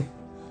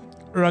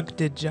 Rug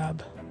did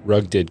job.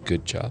 Rug did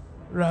good job.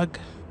 Rug,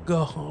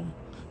 go home.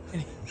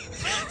 And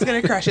he's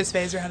gonna crush his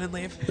face around and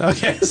leave.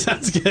 Okay,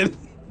 sounds good.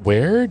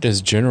 Where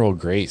does General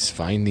Grace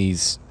find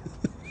these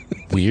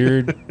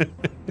weird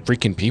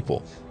freaking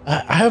people?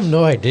 I have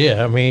no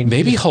idea. I mean,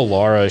 Maybe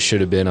Halara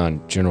should have been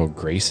on General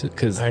Grace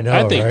because I know,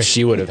 I think right?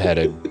 he would have had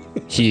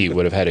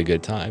a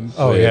good time.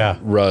 Oh, with yeah.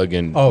 Rug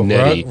and oh,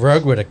 Nettie.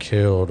 Rug would have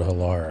killed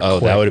Halara. Oh,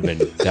 quick. that would have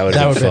been That would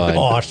have fun. been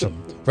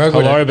awesome. Rug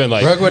Halara had been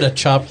like- Rug would have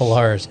chopped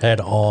Halara's head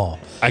off.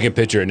 I can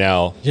picture it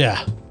now.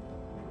 Yeah.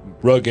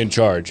 Rug in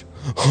charge.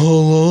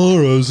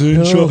 Halara's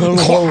in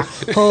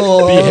charge.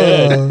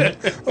 Behead.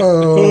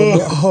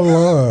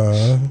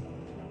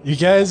 You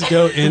guys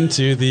go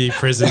into the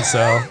prison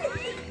cell.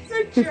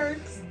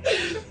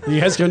 You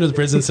guys go into the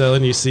prison cell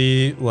and you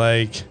see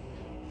like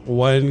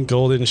one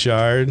golden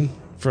shard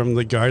from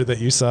the guard that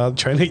you saw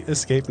trying to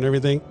escape and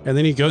everything. And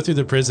then you go through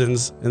the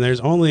prisons and there's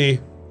only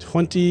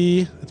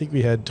 20, I think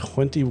we had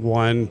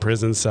 21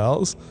 prison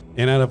cells.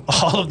 And out of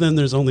all of them,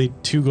 there's only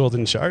 2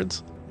 golden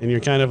shards. And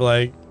you're kind of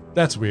like,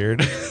 that's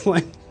weird.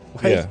 Like,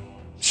 why Yeah.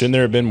 Shouldn't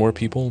there have been more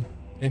people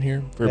in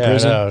here for Yeah,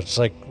 prison? no, it's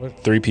like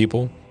 3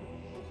 people.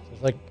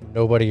 there's like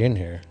nobody in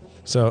here.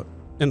 So,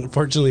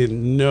 unfortunately,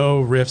 no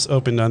rifts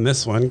opened on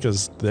this one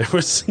because there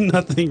was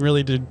nothing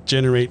really to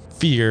generate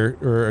fear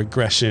or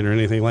aggression or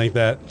anything like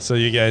that. So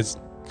you guys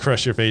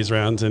crush your phase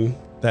rounds, and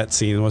that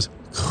scene was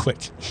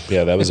quick.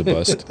 Yeah, that was a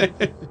bust.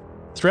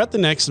 Throughout the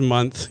next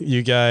month,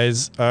 you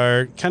guys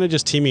are kind of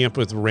just teaming up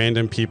with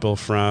random people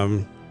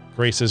from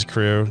Grace's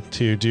crew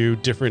to do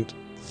different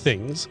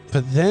things.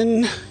 But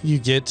then you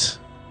get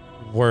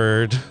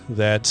word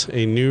that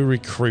a new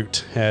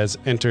recruit has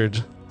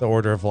entered the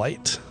Order of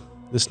Light.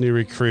 This new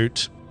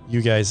recruit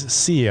you guys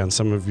see on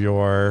some of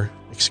your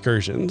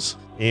excursions.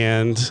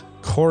 And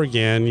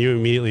Corrigan, you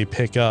immediately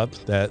pick up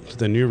that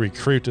the new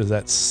recruit is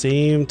that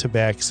same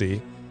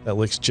tabaxi that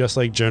looks just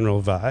like General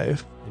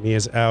Vive. And he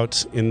is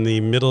out in the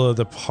middle of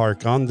the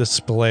park on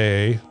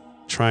display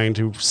trying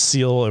to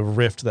seal a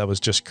rift that was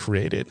just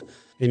created.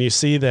 And you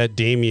see that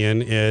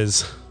Damien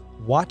is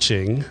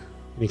watching,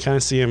 and you kind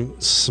of see him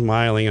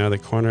smiling out of the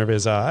corner of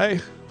his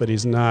eye, but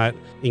he's not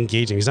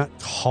engaging. He's not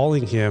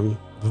calling him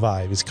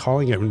Vive. He's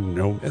calling him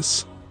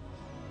Nomus.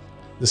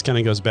 This kind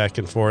of goes back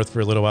and forth for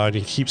a little while, and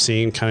you keep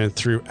seeing kind of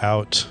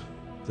throughout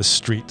the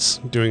streets,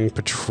 doing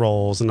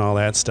patrols and all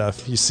that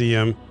stuff. You see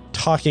him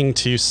talking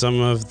to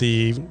some of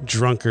the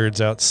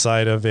drunkards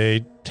outside of a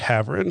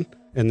tavern,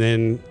 and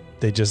then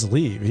they just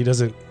leave. He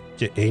doesn't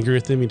get angry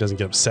with them. He doesn't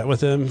get upset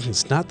with them.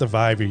 It's not the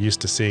vibe you're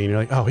used to seeing. You're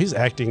like, oh, he's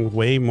acting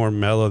way more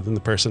mellow than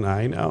the person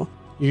I know.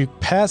 You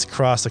pass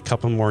across a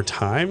couple more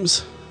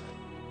times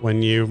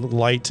when you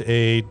light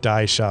a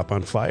dye shop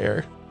on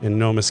fire, and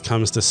Nomus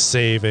comes to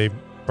save a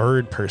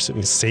bird person.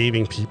 He's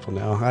saving people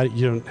now.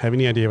 You don't have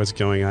any idea what's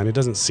going on. It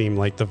doesn't seem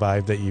like the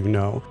vibe that you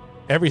know.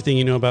 Everything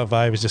you know about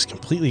vibe is just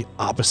completely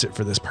opposite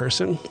for this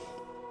person.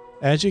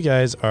 As you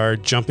guys are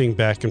jumping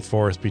back and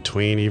forth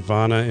between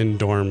Ivana and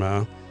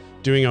Dorma,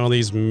 doing all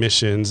these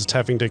missions,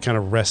 having to kind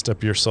of rest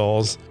up your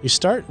souls, you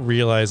start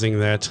realizing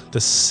that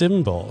the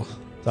symbol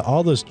that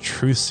all those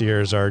truth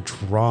seers are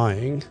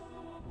drawing,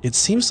 it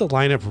seems to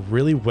line up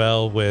really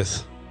well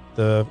with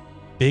the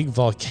big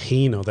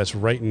volcano that's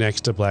right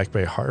next to Black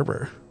Bay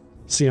Harbor.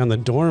 See, on the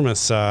Dorma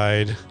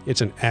side,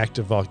 it's an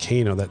active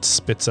volcano that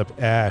spits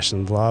up ash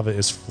and lava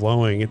is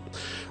flowing. It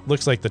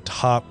looks like the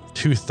top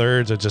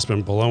 2/3 have just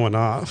been blowing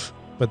off.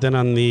 But then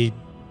on the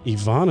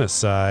Ivana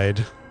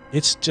side,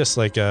 it's just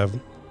like a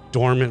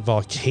dormant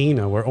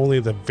volcano where only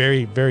the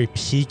very, very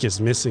peak is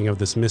missing of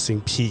this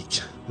missing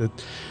peak. The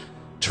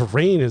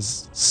terrain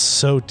is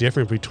so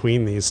different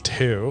between these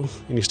two.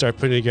 And you start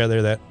putting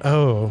together that,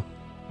 oh,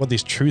 what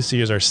these truth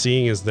seers are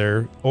seeing is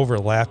they're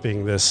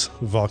overlapping this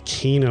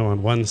volcano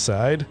on one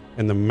side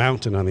and the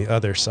mountain on the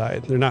other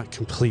side. They're not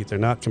complete. They're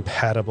not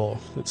compatible.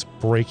 It's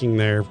breaking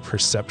their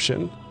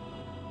perception.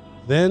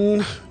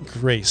 Then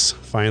Grace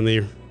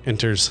finally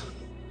enters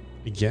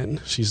again.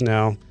 She's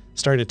now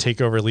starting to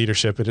take over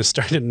leadership. It is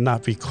starting to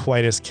not be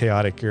quite as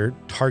chaotic. Your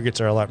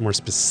targets are a lot more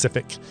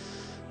specific.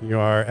 You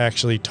are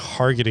actually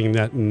targeting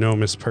that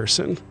Nomus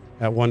person.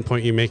 At one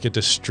point, you make a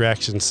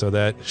distraction so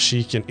that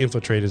she can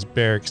infiltrate his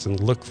barracks and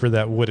look for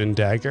that wooden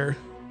dagger.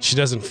 She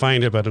doesn't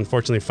find it, but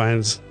unfortunately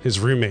finds his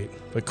roommate,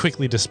 but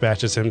quickly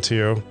dispatches him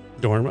to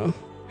Dorma.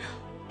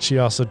 She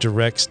also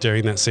directs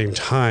during that same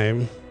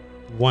time,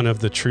 one of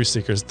the Truth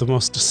Seekers, the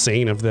most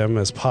sane of them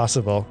as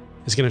possible,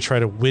 is going to try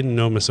to win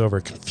Nomus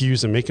over,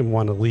 confuse him, make him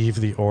want to leave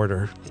the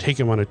Order, take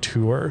him on a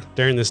tour.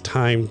 During this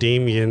time,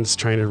 Damien's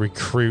trying to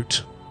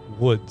recruit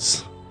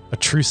Woods, a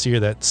Truth Seer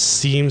that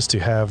seems to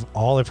have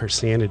all of her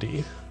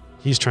sanity.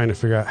 He's trying to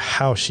figure out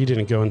how she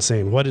didn't go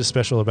insane. What is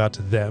special about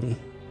them?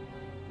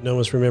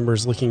 Nomus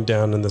remembers looking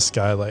down in the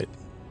skylight,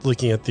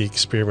 looking at the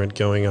experiment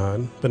going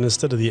on. But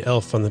instead of the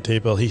elf on the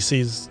table, he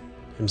sees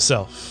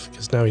himself,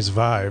 because now he's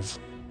Vive,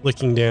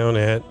 looking down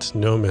at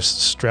Nomus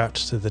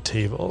strapped to the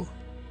table,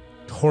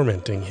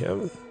 tormenting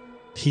him,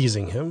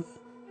 teasing him.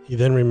 He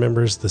then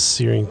remembers the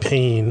searing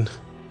pain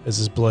as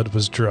his blood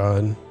was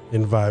drawn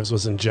and Vive's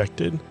was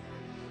injected.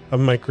 A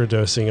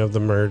microdosing of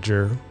the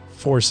merger,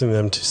 forcing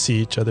them to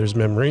see each other's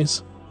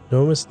memories.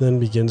 Nomus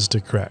then begins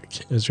to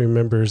crack as he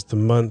remembers the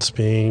months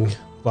being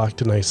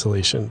locked in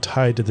isolation,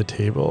 tied to the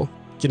table,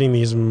 getting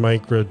these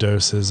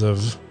microdoses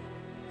of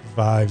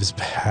Vive's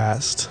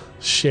past,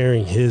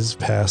 sharing his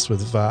past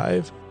with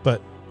Vive,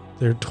 but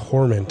they're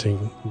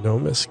tormenting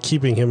Nomus,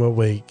 keeping him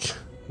awake,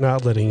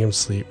 not letting him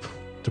sleep,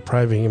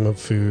 depriving him of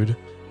food,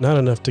 not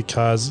enough to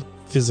cause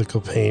physical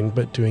pain,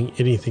 but doing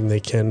anything they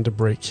can to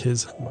break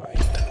his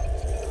mind.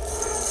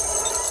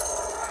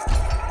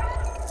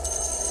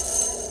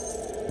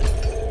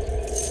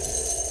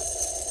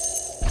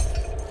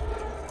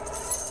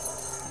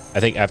 I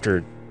think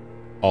after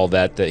all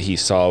that he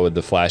saw with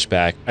the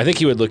flashback, I think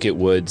he would look at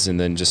Woods and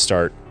then just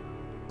start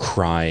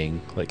crying,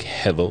 like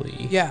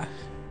heavily. Yeah.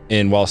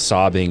 And while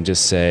sobbing,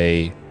 just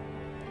say,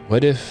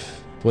 what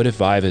if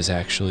Vive is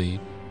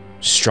actually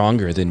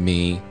stronger than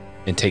me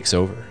and takes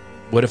over?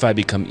 What if I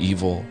become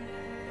evil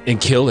and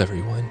kill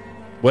everyone?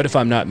 What if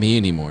I'm not me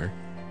anymore?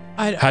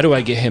 How do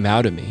I get him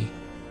out of me?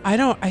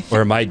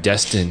 Or am I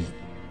destined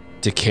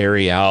to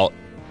carry out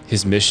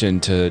his mission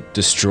to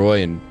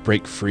destroy and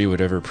break free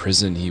whatever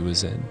prison he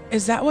was in?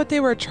 Is that what they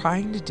were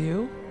trying to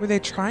do? Were they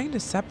trying to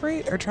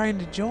separate or trying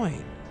to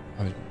join?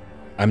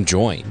 I'm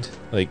joined.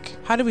 Like,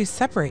 how do we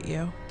separate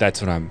you?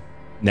 That's what I'm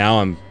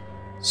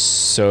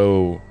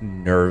so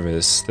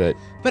nervous that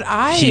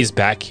he's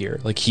back here.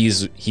 Like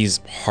he's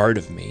part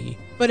of me.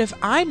 But if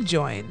I'm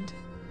joined,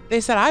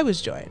 they said I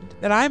was joined,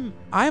 that I'm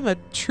a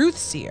truth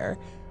seer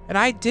and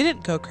I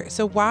didn't go crazy.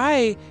 So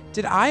why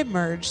did I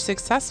merge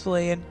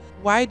successfully, and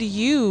why do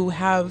you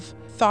have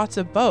thoughts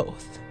of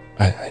both?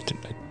 I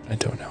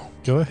don't know.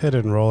 Go ahead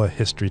and roll a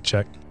history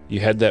check. You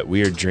had that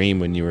weird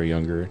dream when you were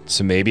younger,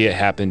 so maybe it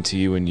happened to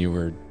you when you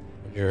were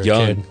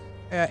young.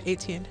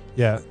 18.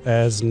 Yeah,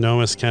 as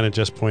Nomus kind of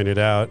just pointed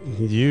out,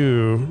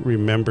 you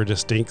remember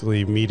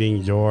distinctly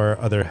meeting your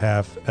other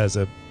half as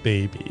a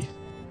baby.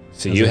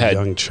 So you had a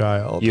young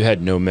child. You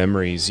had no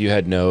memories. You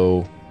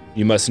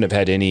mustn't have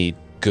had any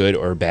good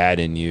or bad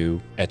in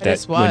you at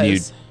that when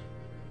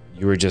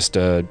you were just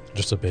a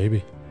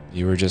baby.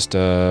 You were just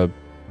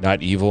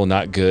not evil,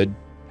 not good.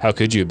 How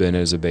could you have been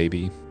as a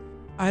baby?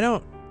 I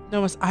don't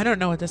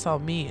know what this all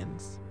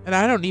means.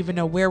 and I don't even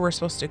know where we're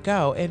supposed to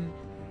go. And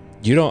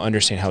You don't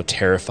understand how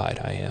terrified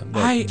I am.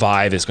 That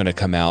Vive is going to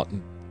come out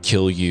and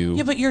kill you.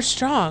 yeah, but you're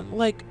strong.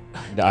 Like,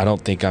 I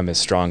don't think I'm as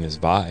strong as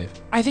Vive.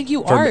 I think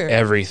you From are.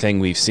 everything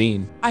we've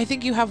seen. I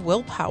think you have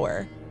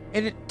willpower,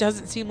 and it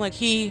doesn't seem like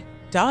he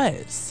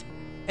does.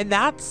 And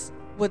that's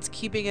what's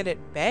keeping it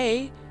at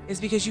bay, is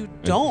because you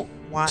don't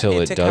want Till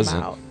it it to doesn't.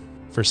 come out.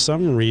 For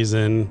some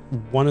reason,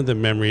 one of the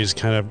memories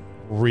kind of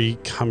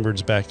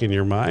recombers back in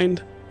your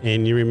mind.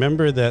 And you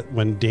remember that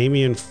when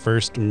Damien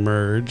first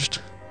merged,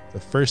 the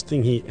first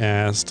thing he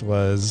asked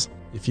was,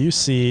 if you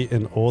see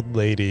an old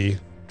lady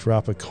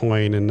drop a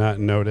coin and not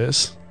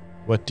notice,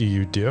 what do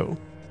you do?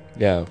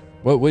 Yeah.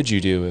 What would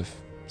you do if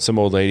some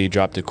old lady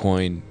dropped a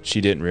coin,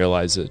 she didn't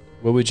realize it?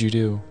 What would you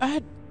do?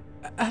 I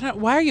don't.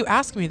 Why are you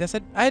asking me this?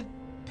 I'd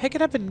pick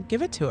it up and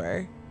give it to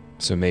her.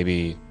 So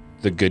maybe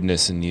the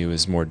goodness in you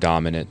is more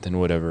dominant than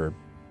whatever.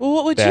 Well,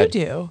 what would Bad.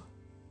 you do?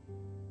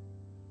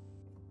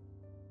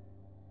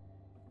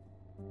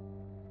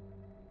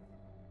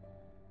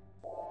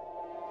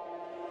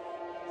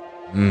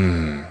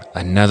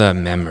 Another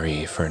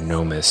memory for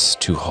Nomis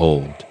to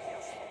hold.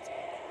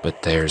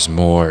 But there's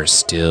more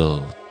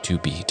still to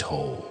be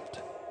told.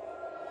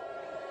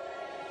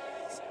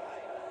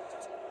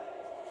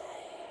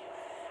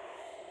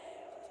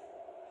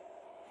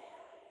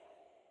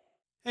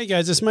 Hey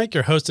guys, it's Mike,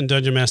 your host and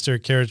Dungeon Master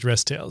at Carriage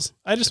Rest Tales.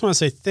 I just want to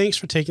say thanks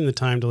for taking the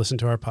time to listen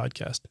to our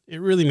podcast. It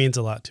really means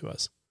a lot to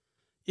us.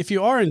 If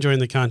you are enjoying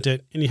the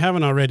content and you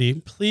haven't already,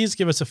 please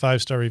give us a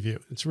 5-star review.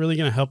 It's really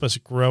going to help us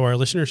grow our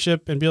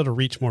listenership and be able to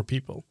reach more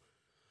people.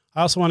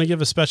 I also want to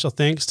give a special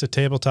thanks to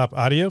Tabletop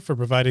Audio for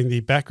providing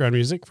the background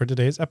music for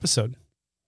today's episode.